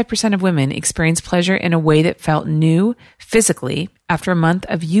 95% of women experienced pleasure in a way that felt new physically after a month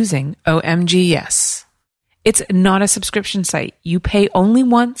of using OMG Yes. It's not a subscription site. You pay only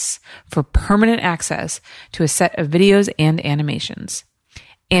once for permanent access to a set of videos and animations.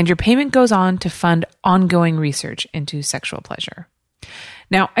 And your payment goes on to fund ongoing research into sexual pleasure.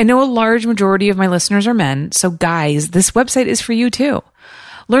 Now, I know a large majority of my listeners are men, so guys, this website is for you too.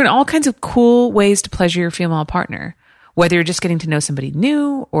 Learn all kinds of cool ways to pleasure your female partner. Whether you're just getting to know somebody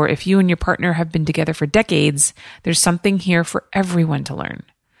new, or if you and your partner have been together for decades, there's something here for everyone to learn.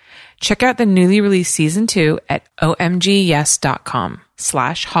 Check out the newly released season 2 at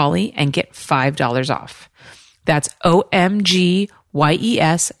omgyes.com/Holly and get $5 off. That's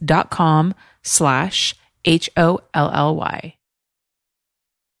omgyes.com/HOLLY.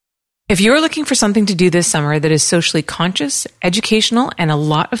 If you're looking for something to do this summer that is socially conscious, educational, and a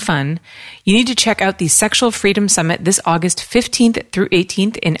lot of fun, you need to check out the Sexual Freedom Summit this August 15th through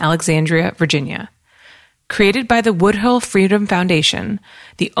 18th in Alexandria, Virginia. Created by the Woodhull Freedom Foundation,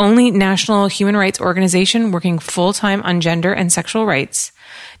 the only national human rights organization working full-time on gender and sexual rights,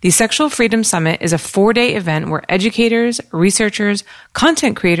 the Sexual Freedom Summit is a 4-day event where educators, researchers,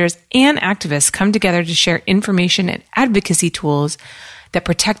 content creators, and activists come together to share information and advocacy tools that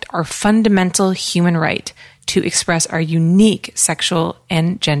protect our fundamental human right to express our unique sexual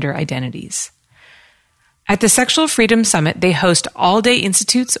and gender identities. At the Sexual Freedom Summit, they host all-day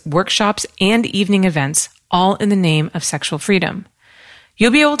institutes, workshops, and evening events, all in the name of sexual freedom.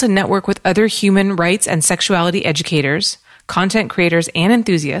 You'll be able to network with other human rights and sexuality educators, content creators and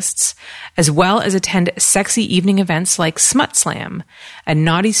enthusiasts, as well as attend sexy evening events like Smut Slam, a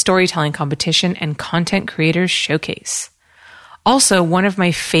naughty storytelling competition and content creators showcase. Also, one of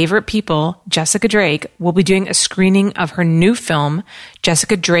my favorite people, Jessica Drake, will be doing a screening of her new film,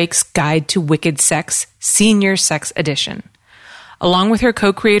 Jessica Drake's Guide to Wicked Sex, Senior Sex Edition. Along with her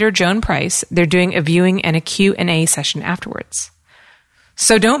co-creator, Joan Price, they're doing a viewing and a Q&A session afterwards.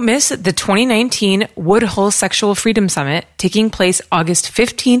 So don't miss the 2019 Woodhull Sexual Freedom Summit taking place August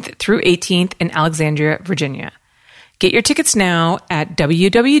 15th through 18th in Alexandria, Virginia. Get your tickets now at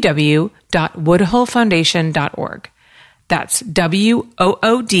www.woodhullfoundation.org. That's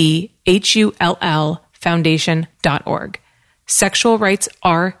WOODHULL foundation.org. Sexual rights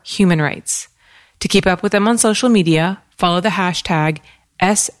are human rights. To keep up with them on social media, follow the hashtag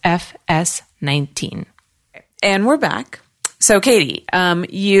SFS19. And we're back. So, Katie,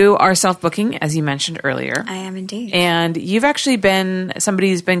 you are self-booking, as you mentioned earlier. I am indeed. And you've actually been somebody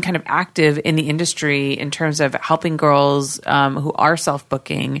who's been kind of active in the industry in terms of helping girls who are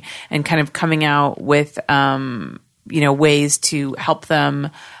self-booking and kind of coming out with ways to help them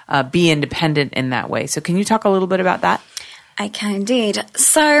be independent in that way. So can you talk a little bit about that? I can indeed.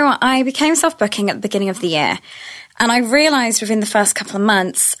 So I became self-booking at the beginning of the year, and I realized within the first couple of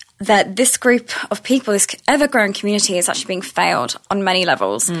months that this group of people, this ever-growing community, is actually being failed on many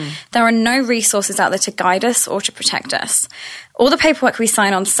levels. There are no resources out there to guide us or to protect us. All the paperwork we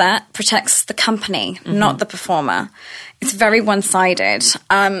sign on set protects the company, not the performer. It's very one-sided.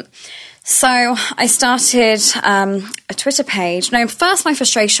 So I started a Twitter page. No, first my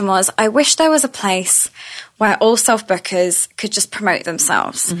frustration was I wish there was a place where all self-bookers could just promote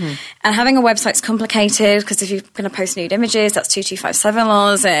themselves. And having a website's complicated because if you're going to post nude images, that's 2257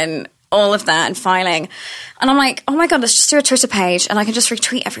 laws and all of that and filing. And I'm like, oh my God, let's just do a Twitter page and I can just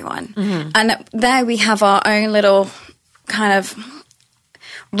retweet everyone. And there we have our own little kind of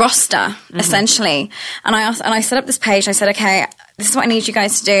roster, essentially. And I set up this page and I said, okay, this is what I need you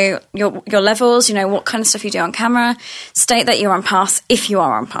guys to do. Your levels, what kind of stuff you do on camera. State that you're on pass if you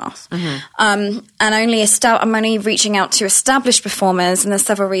are on pass. And I'm only reaching out to established performers, and there's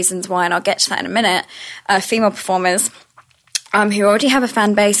several reasons why, and I'll get to that in a minute. Female performers who already have a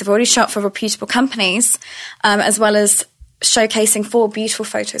fan base, have already shot for reputable companies, as well as showcasing 4 beautiful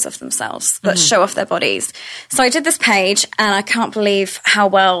photos of themselves that show off their bodies. So I did this page and I can't believe how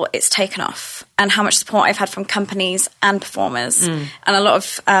well it's taken off and how much support I've had from companies and performers. And a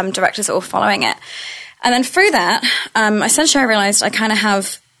lot of directors are all following it. And then through that, essentially I realized I kind of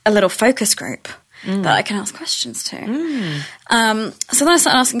have a little focus group that I can ask questions to. So then I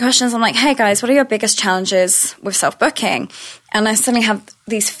started asking questions. I'm like, hey guys, what are your biggest challenges with self-booking? And I suddenly have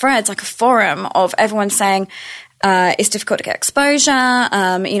these threads, like a forum of everyone saying, it's difficult to get exposure.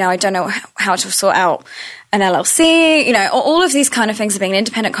 I don't know how to sort out an LLC. All of these kind of things of being an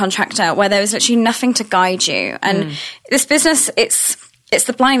independent contractor where there is literally nothing to guide you. And this business, it's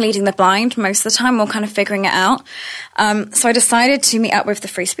the blind leading the blind most of the time. We're kind of figuring it out. So I decided to meet up with the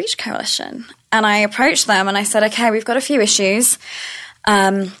Free Speech Coalition and I approached them and I said, okay, we've got a few issues.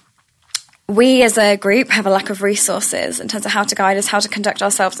 We as a group have a lack of resources in terms of how to guide us, how to conduct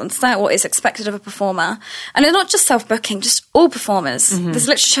ourselves on set, what is expected of a performer. And it's not just self-booking, just all performers. This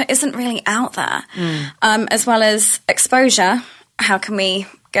literature isn't really out there. As well as exposure. How can we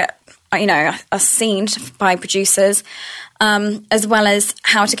get, us seen by producers? As well as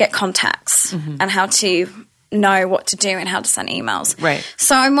how to get contacts and how to know what to do and how to send emails. Right.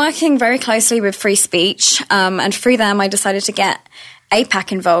 So I'm working very closely with Free Speech. And through them, I decided to get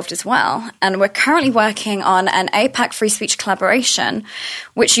APAC involved as well. And we're currently working on an APAC free speech collaboration,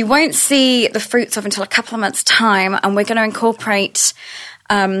 which you won't see the fruits of until a couple of months' time. And we're going to incorporate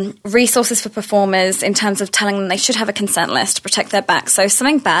resources for performers in terms of telling them they should have a consent list to protect their back. So if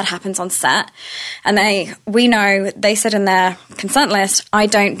something bad happens on set and they said in their consent list, I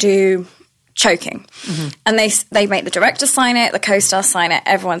don't do choking. And they make the director sign it, the co-star sign it,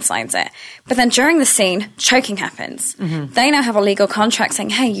 everyone signs it. But then during the scene, choking happens. They now have a legal contract saying,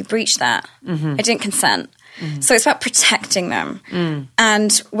 hey, you breached that. I didn't consent. So it's about protecting them.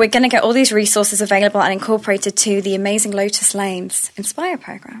 And we're going to get all these resources available and incorporated to the amazing Lotus Lane's Inspire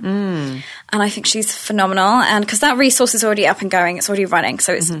program. And I think she's phenomenal. And because that resource is already up and going, it's already running.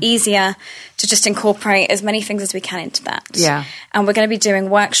 So it's easier to just incorporate as many things as we can into that. Yeah. And we're going to be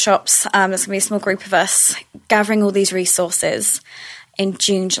doing workshops. There's going to be a small group of us gathering all these resources in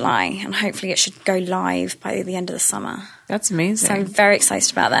June, July, and hopefully it should go live by the end of the summer. That's amazing. So I'm very excited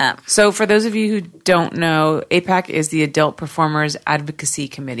about that. So for those of you who don't know, APAC is the Adult Performers Advocacy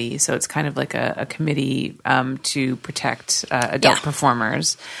Committee. So it's kind of like a committee to protect adult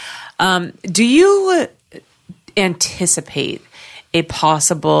performers. anticipate a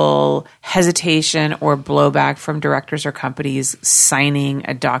possible hesitation or blowback from directors or companies signing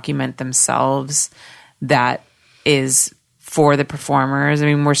a document themselves that is for the performers. I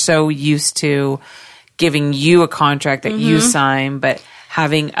mean, we're so used to giving you a contract that you sign, but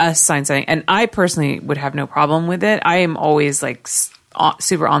having us sign something. And I personally would have no problem with it. I am always like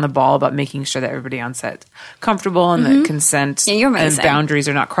super on the ball about making sure that everybody on set comfortable and that consent and boundaries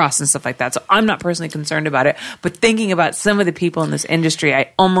are not crossed and stuff like that. So I'm not personally concerned about it. But thinking about some of the people in this industry,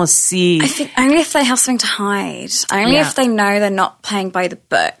 I almost see... I think only if they have something to hide. Only if they know they're not playing by the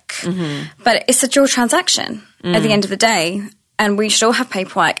book. But it's a dual transaction at the end of the day. And we should all have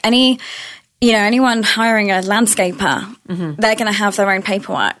paperwork. Anyone hiring a landscaper, they're going to have their own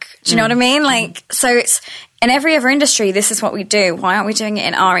paperwork. Do you know what I mean? Like, so it's in every other industry, this is what we do. Why aren't we doing it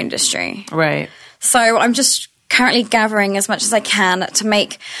in our industry? Right. So I'm just currently gathering as much as I can to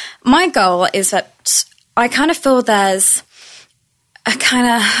make, my goal is that I kind of feel there's a kind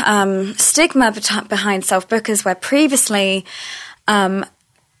of stigma behind self-bookers where previously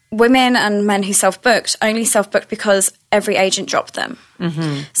women and men who self-booked only self-booked because every agent dropped them.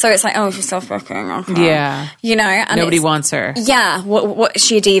 So it's like, oh, she's self-booking. Okay. Yeah. And nobody wants her. Yeah. What is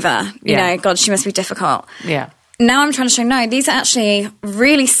she a diva? You know, God, she must be difficult. Yeah. Now I'm trying to show, no, these are actually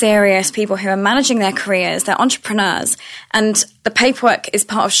really serious people who are managing their careers. They're entrepreneurs. And the paperwork is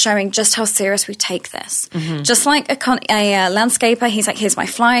part of showing just how serious we take this. Just like a landscaper, he's like, here's my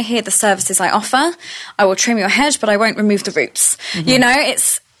flyer, here are the services I offer. I will trim your hedge, but I won't remove the roots.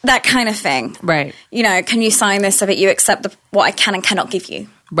 It's that kind of thing. Right. Can you sign this so that you accept what I can and cannot give you?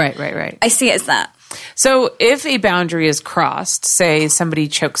 Right. I see it as that. So if a boundary is crossed, say somebody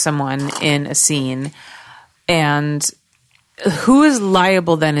chokes someone in a scene, and who is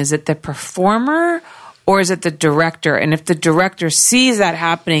liable then? Is it the performer or is it the director? And if the director sees that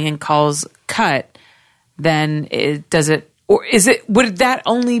happening and calls cut, then would that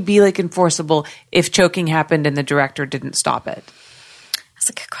only be like enforceable if choking happened and the director didn't stop it? That's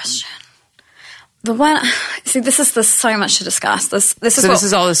a good question. There's so much to discuss. This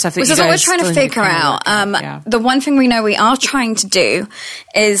is all the stuff that this is what we're trying to figure out. The one thing we know we are trying to do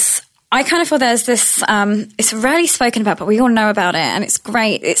is, I kind of feel there's this, it's rarely spoken about, but we all know about it, and it's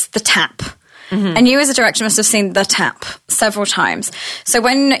great. It's the tap. And you as a director must have seen the tap several times. So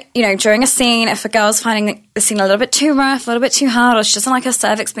when, during a scene, if a girl's finding the scene a little bit too rough, a little bit too hard, or she doesn't like her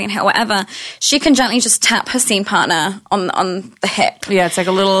cervix being hit or whatever, she can gently just tap her scene partner on the hip. Yeah,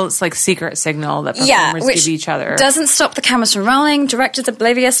 it's like secret signal that performers give each other. Doesn't stop the cameras from rolling. Director's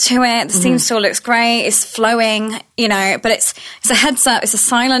oblivious to it. The scene still looks great. It's flowing, but it's a heads up. It's a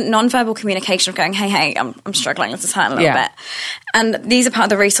silent, non-verbal communication of going, hey, I'm struggling. Let's just hurt a little bit. And these are part of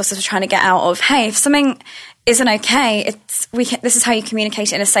the resources we're trying to get out of. Hey, if something isn't okay, this is how you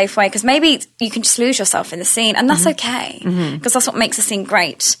communicate it in a safe way, because maybe you can just lose yourself in the scene, and that's okay, because that's what makes a scene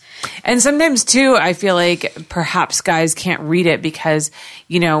great. And sometimes too, I feel like perhaps guys can't read it because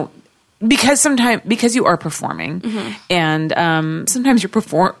because you are performing, and sometimes you're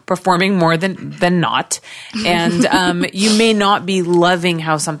performing more than not, and you may not be loving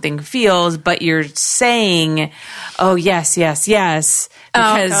how something feels, but you're saying, "Oh yes, yes, yes,"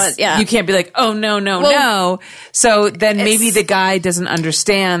 because you can't be like, "Oh no." So then maybe the guy doesn't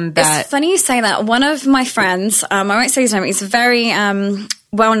understand that. It's funny you say that. One of my friends, I won't say his name, he's a very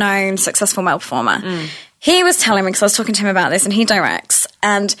well-known, successful male performer. He was telling me, because I was talking to him about this, and he directs,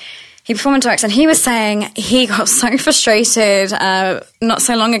 and he performed and directs, and he was saying he got so frustrated not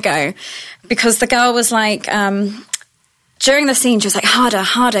so long ago because the girl was like, during the scene, she was like,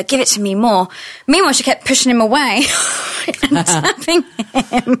 harder, give it to me more. Meanwhile, she kept pushing him away and tapping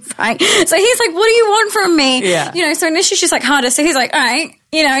him, right? So he's like, what do you want from me? Yeah. So initially she's like, harder. So he's like, all right.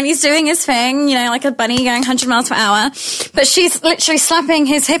 And he's doing his thing, like a bunny going 100 miles per hour. But she's literally slapping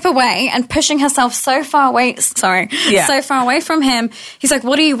his hip away and pushing herself so far away. So far away from him. He's like,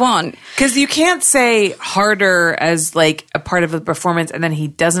 what do you want? Because you can't say harder as like a part of the performance and then he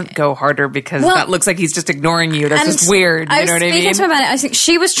doesn't go harder because that looks like he's just ignoring you. That's just weird. You know what I mean? I was speaking to him about it. I think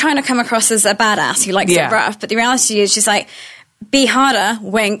she was trying to come across as a badass who likes it rough. But the reality is she's like, be harder,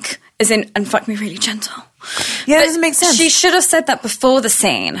 wink, as in, and fuck me really gentle. Yeah, that doesn't make sense. She should have said that before the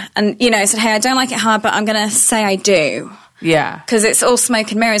scene and, said, hey, I don't like it hard, but I'm going to say I do. Yeah. Because it's all smoke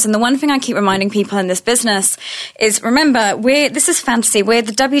and mirrors. And the one thing I keep reminding people in this business is, remember, this is fantasy. We're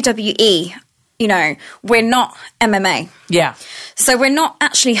the WWE. you know, we're not MMA. Yeah. So we're not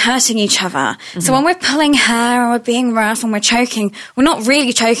actually hurting each other. So when we're pulling hair and we're being rough and we're choking, we're not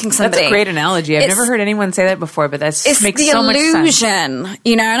really choking somebody. That's a great analogy. I've never heard anyone say that before, but that makes so much sense. It's the illusion,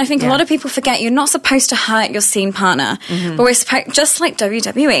 you know, and I think a lot of people forget you're not supposed to hurt your scene partner, but we're supposed, just like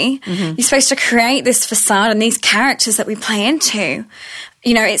WWE, you're supposed to create this facade and these characters that we play into.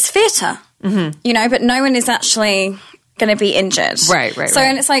 You know, it's theatre, you know, but no one is actually going to be injured. Right. So,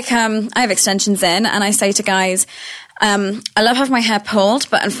 and it's like, I have extensions in and I say to guys, I love having my hair pulled,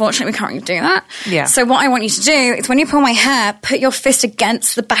 but unfortunately we can't really do that. Yeah. So what I want you to do is when you pull my hair, put your fist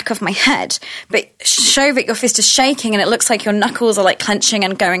against the back of my head, but show that your fist is shaking and it looks like your knuckles are like clenching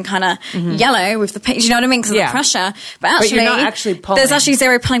and going kind of yellow with the pain. Do you know what I mean? Because of the pressure. But actually, you're not actually pulling. There's actually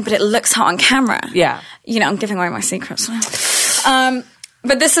zero pulling, but it looks hot on camera. Yeah. You know, I'm giving away my secrets.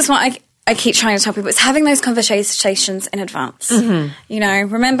 But this is what I keep trying to tell people. It's having those conversations in advance. You know,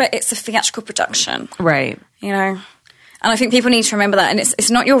 remember it's a theatrical production. Right. You know, and I think people need to remember that. And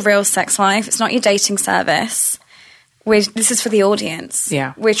it's not your real sex life. It's not your dating service. This is for the audience.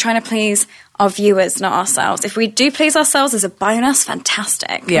 Yeah. We're trying to please our viewers, not ourselves. If we do please ourselves as a bonus, fantastic.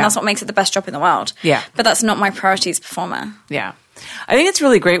 Yeah. And that's what makes it the best job in the world. Yeah. But that's not my priority as a performer. Yeah. I think it's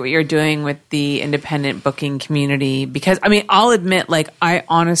really great what you're doing with the independent booking community because, I mean, I'll admit, like, I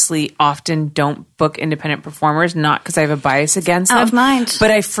honestly often don't book independent performers, not because I have a bias against them. Out of mind.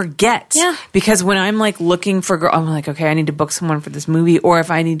 But I forget. Yeah. Because when I'm, like, looking for I'm like, okay, I need to book someone for this movie, or if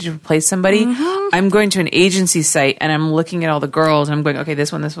I need to replace somebody, I'm going to an agency site and I'm looking at all the girls and I'm going, okay,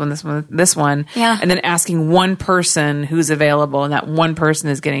 this one, this one, this one, this one. Yeah. And then asking one person who's available and that one person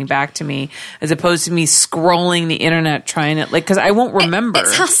is getting back to me as opposed to me scrolling the internet trying to, like, because I won't remember.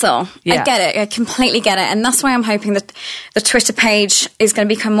 It's hustle. Yeah. I get it. I completely get it. And that's why I'm hoping that the Twitter page is going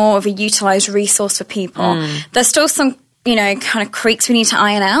to become more of a utilized resource for people. There's still some, you know, kind of creaks we need to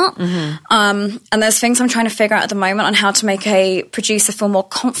iron out. And there's things I'm trying to figure out at the moment on how to make a producer feel more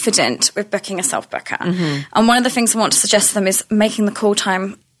confident with booking a self-booker. And one of the things I want to suggest to them is making the call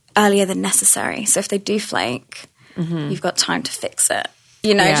time earlier than necessary. So if they do flake, you've got time to fix it.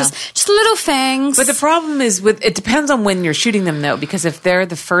 You know, just little things. But the problem is it depends on when you're shooting them though, because if they're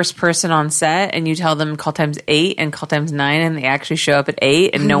the first person on set and you tell them call time's 8 and call time's 9 and they actually show up at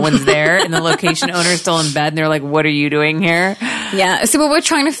 8 and no one's there and the location owner's still in bed and they're like, what are you doing here? Yeah. So we're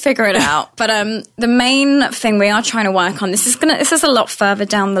trying to figure it out. But the main thing we are trying to work on, this is a lot further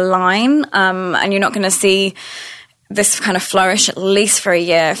down the line. And you're not going to see this kind of flourish at least for a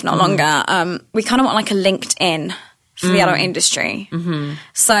year, if not longer. We kind of want like a LinkedIn for the adult industry.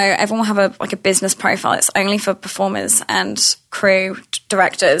 So everyone will have a business profile. It's only for performers and crew,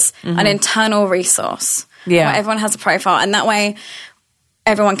 directors, an internal resource. Yeah. Where everyone has a profile. And that way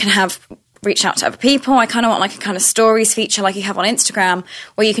everyone can reach out to other people. I kind of want like a kind of stories feature like you have on Instagram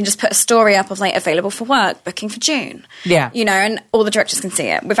where you can just put a story up of like available for work, booking for June. Yeah. You know, and all the directors can see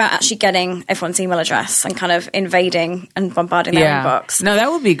it without actually getting everyone's email address and kind of invading and bombarding their inbox. No,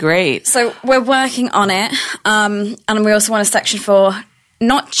 that would be great. So we're working on it. And we also want a section for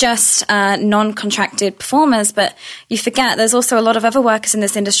not just non-contracted performers, but you forget there's also a lot of other workers in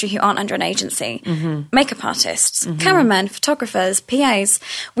this industry who aren't under an agency. Makeup artists, cameramen, photographers, PAs.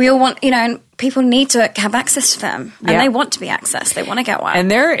 We all want, you know, and people need to have access to them. And they want to be accessed. They want to get work.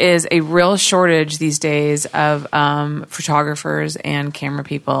 And there is a real shortage these days of photographers and camera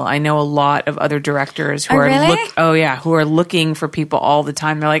people. I know a lot of other directors who who are looking for people all the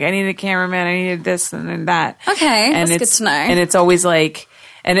time. They're like, I need a cameraman, I need this and that. Okay, and that's good to know. And it's always like,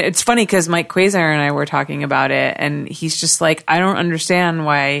 and it's funny because Mike Quasar and I were talking about it, and he's just like, I don't understand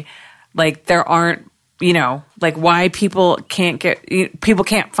why, like, there aren't, you know, like why people can't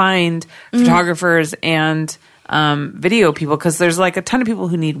find photographers and video people, because there's like a ton of people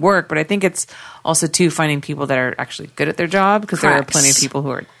who need work, but I think it's also too finding people that are actually good at their job, because there are plenty of people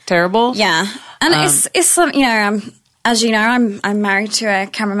who are terrible. Yeah, and it's you know, as you know, I'm married to a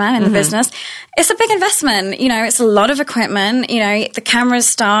cameraman in the business. It's a big investment. You know, it's a lot of equipment. You know, the cameras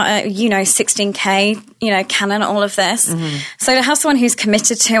start at, you know, 16K, you know, Canon, all of this. So to have someone who's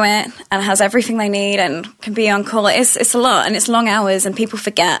committed to it and has everything they need and can be on call, it's a lot, and it's long hours, and people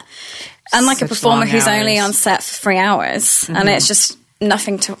forget. And like a performer who's only on set for 3 hours, and it's just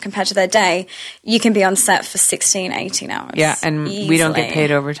nothing compared to their day, you can be on set for 16, 18 hours. Yeah, and we don't get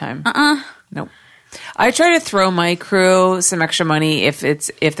paid overtime. Nope. I try to throw my crew some extra money if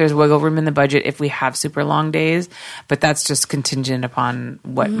there's wiggle room in the budget, if we have super long days, but that's just contingent upon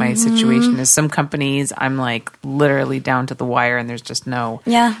what my situation is. Some companies I'm like literally down to the wire and there's just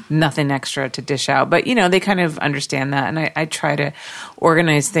nothing extra to dish out. But you know, they kind of understand that, and I try to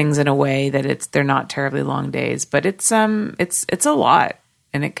organize things in a way that they're not terribly long days, but it's a lot.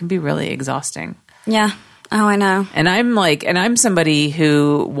 and it can be really exhausting. Yeah. Oh, I know. And I'm somebody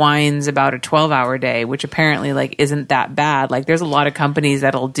who whines about a 12-hour day, which apparently like isn't that bad. Like there's a lot of companies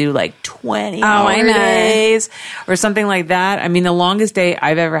that'll do like 20-hour days or something like that. I mean, the longest day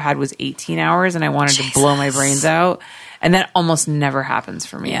I've ever had was 18 hours and I wanted to blow my brains out. And that almost never happens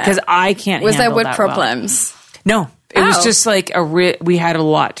for me because I can't Was there handle wood that problems? well. No. It was just like we had a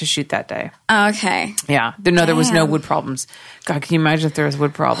lot to shoot that day. Okay. Yeah. There was no wood problems. God, can you imagine if there was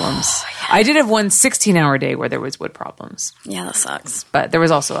wood problems? I did have one 16-hour day where there was wood problems. Yeah, that sucks. But there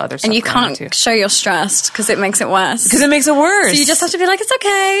was also other stuff. And you going on, can't show you're stressed because it makes it worse. Because it makes it worse. So you just have to be like, it's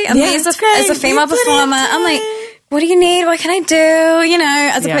okay. And me as a female You put it performer, in. I'm like, what do you need? What can I do? You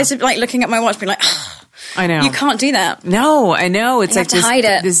know, as opposed to like looking at my watch being like, I know. you can't do that. No, I know. It's You like have to hide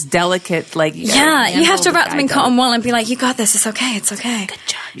it. this delicate, like, You have to wrap them in cotton wool and be like, you got this. It's okay. It's okay. Good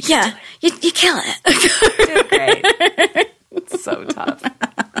job. You kill it. Did great. It's so tough.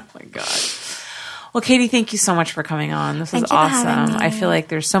 Oh my God. Well, Katie, thank you so much for coming on. This was Thank you for having awesome. me. I feel like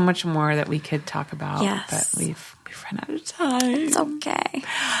there's so much more that we could talk about, Yes. but we've run out of time. It's okay.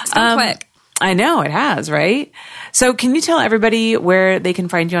 It's gone quick. I know it has, right? So can you tell everybody where they can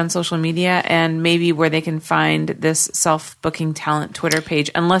find you on social media and maybe where they can find this Self-Booking Talent Twitter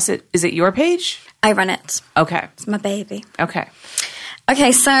page? Is it your page? I run it. Okay. It's my baby. Okay.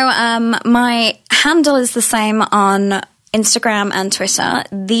 Okay, so my handle is the same on Instagram and Twitter,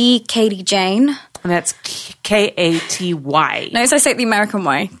 the Katie Jane. And that's Katy. No, so I say it the American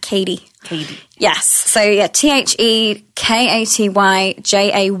way, Katie. Katie. Yes. So yeah, TheKatyJayne.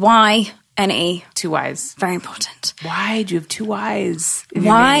 2 Y's. Very important. Why do you have 2 Y's? in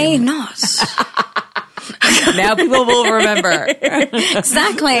your Why name? not? Now people will remember.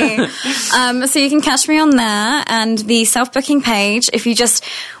 Exactly. So you can catch me on there and the self-booking page. If you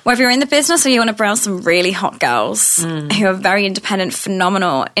whether you're in the business or you want to browse some really hot girls who are very independent,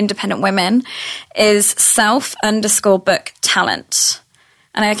 phenomenal, independent women, is self_book talent.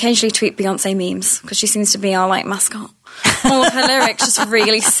 And I occasionally tweet Beyonce memes because she seems to be our like mascot. All of her lyrics just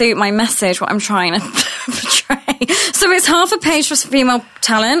really suit my message, what I'm trying to portray. So it's half a page for female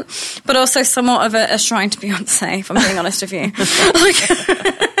talent, but also somewhat of a shrine to Beyonce, if I'm being honest with you. Like,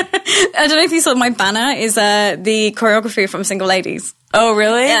 I don't know if you saw my banner is the choreography from Single Ladies. Oh,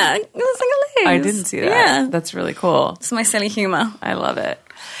 really? Yeah, Single Ladies. I didn't see that. Yeah. That's really cool. It's my silly humor. I love it.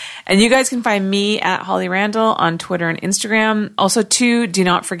 And you guys can find me at Holly Randall on Twitter and Instagram. Also, too, do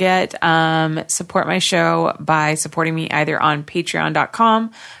not forget, support my show by supporting me either on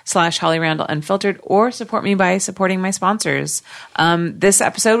patreon.com/Holly Randall Unfiltered or support me by supporting my sponsors. This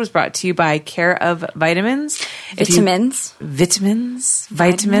episode was brought to you by Care of Vitamins.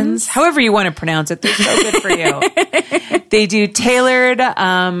 Vitamins. However you want to pronounce it. They're so good for you. They do tailored,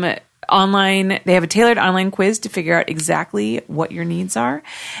 they have a tailored online quiz to figure out exactly what your needs are.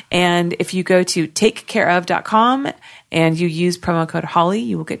 And if you go to takecareof.com and you use promo code Holly,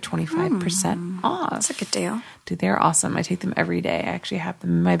 you will get 25% off. That's a good deal. Dude, they're awesome. I take them every day. I actually have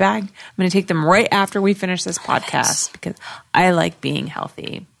them in my bag. I'm going to take them right after we finish this podcast because I like being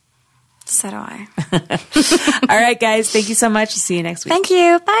healthy. So do I. All right, guys. Thank you so much. See you next week. Thank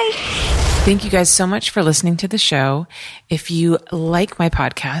you. Bye. Thank you guys so much for listening to the show. If you like my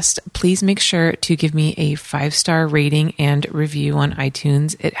podcast, please make sure to give me a 5-star rating and review on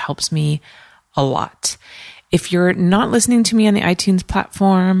iTunes. It helps me a lot. If you're not listening to me on the iTunes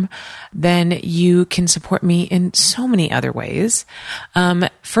platform, then you can support me in so many other ways.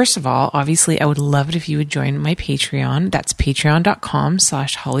 First of all, obviously, I would love it if you would join my Patreon. That's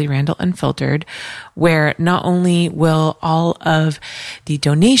patreon.com/Holly Randall Unfiltered, where not only will all of the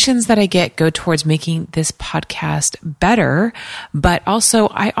donations that I get go towards making this podcast better, but also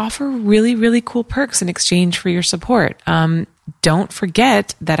I offer really, really cool perks in exchange for your support. Don't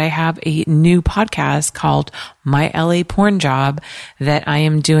forget that I have a new podcast called My LA Porn Job that I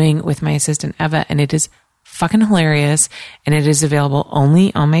am doing with my assistant Eva, and it is fucking hilarious, and it is available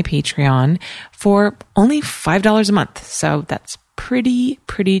only on my Patreon for only $5 a month. So that's pretty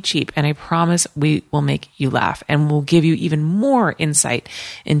cheap, and I promise we will make you laugh, and we'll give you even more insight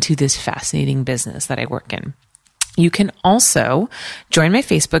into this fascinating business that I work in. You can also join my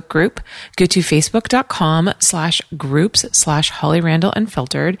Facebook group. Go to facebook.com/groups/Holly Randall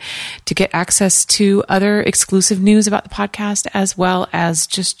Unfiltered to get access to other exclusive news about the podcast, as well as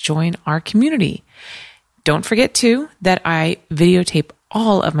just join our community. Don't forget too that I videotape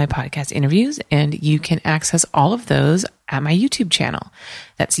all of my podcast interviews, and you can access all of those at my YouTube channel.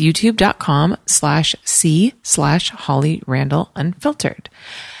 That's youtube.com/C/Holly Randall Unfiltered.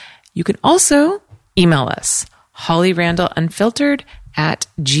 You can also email us,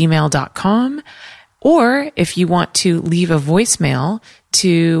 hollyrandallunfiltered@gmail.com. Or if you want to leave a voicemail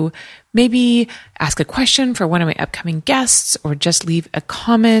to maybe ask a question for one of my upcoming guests, or just leave a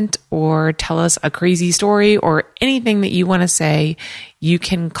comment or tell us a crazy story or anything that you want to say, you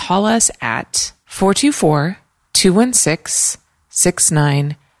can call us at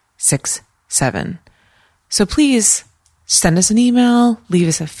 424-216-6967. So please send us an email, leave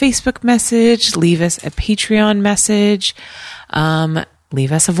us a Facebook message, leave us a Patreon message,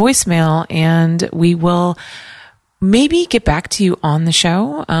 leave us a voicemail, and we will maybe get back to you on the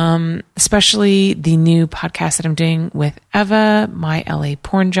show, especially the new podcast that I'm doing with Eva, My LA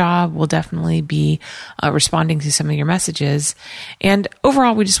Porn Job, will definitely be responding to some of your messages. And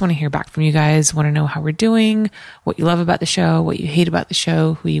overall, we just want to hear back from you guys, want to know how we're doing, what you love about the show, what you hate about the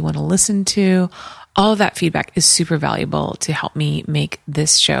show, who you want to listen to. All of that feedback is super valuable to help me make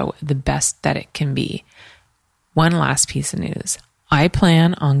this show the best that it can be. One last piece of news. I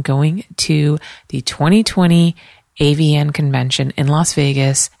plan on going to the 2020 AVN convention in Las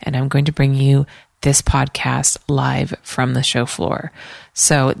Vegas, and I'm going to bring you this podcast live from the show floor.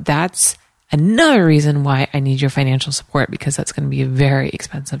 So that's another reason why I need your financial support, because that's going to be a very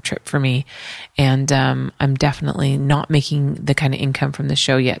expensive trip for me. And I'm definitely not making the kind of income from the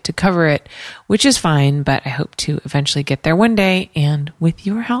show yet to cover it, which is fine, but I hope to eventually get there one day. And with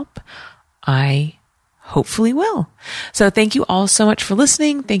your help, I hopefully will. So thank you all so much for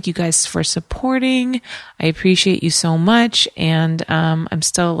listening. Thank you guys for supporting. I appreciate you so much. And I'm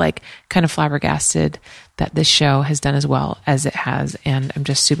still kind of flabbergasted that this show has done as well as it has. And I'm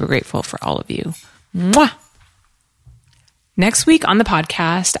just super grateful for all of you. Mwah! Next week on the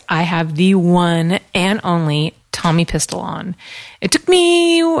podcast, I have the one and only Tommy Pistol on. It took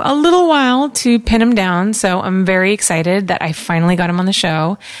me a little while to pin him down, so I'm very excited that I finally got him on the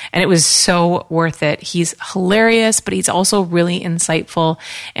show, and it was so worth it. He's hilarious, but he's also really insightful,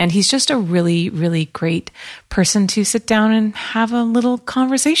 and he's just a really, really great person to sit down and have a little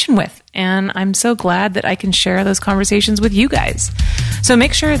conversation with. And I'm so glad that I can share those conversations with you guys. So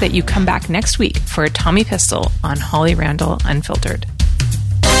make sure that you come back next week for Tommy Pistol on Holly Randall Unfiltered.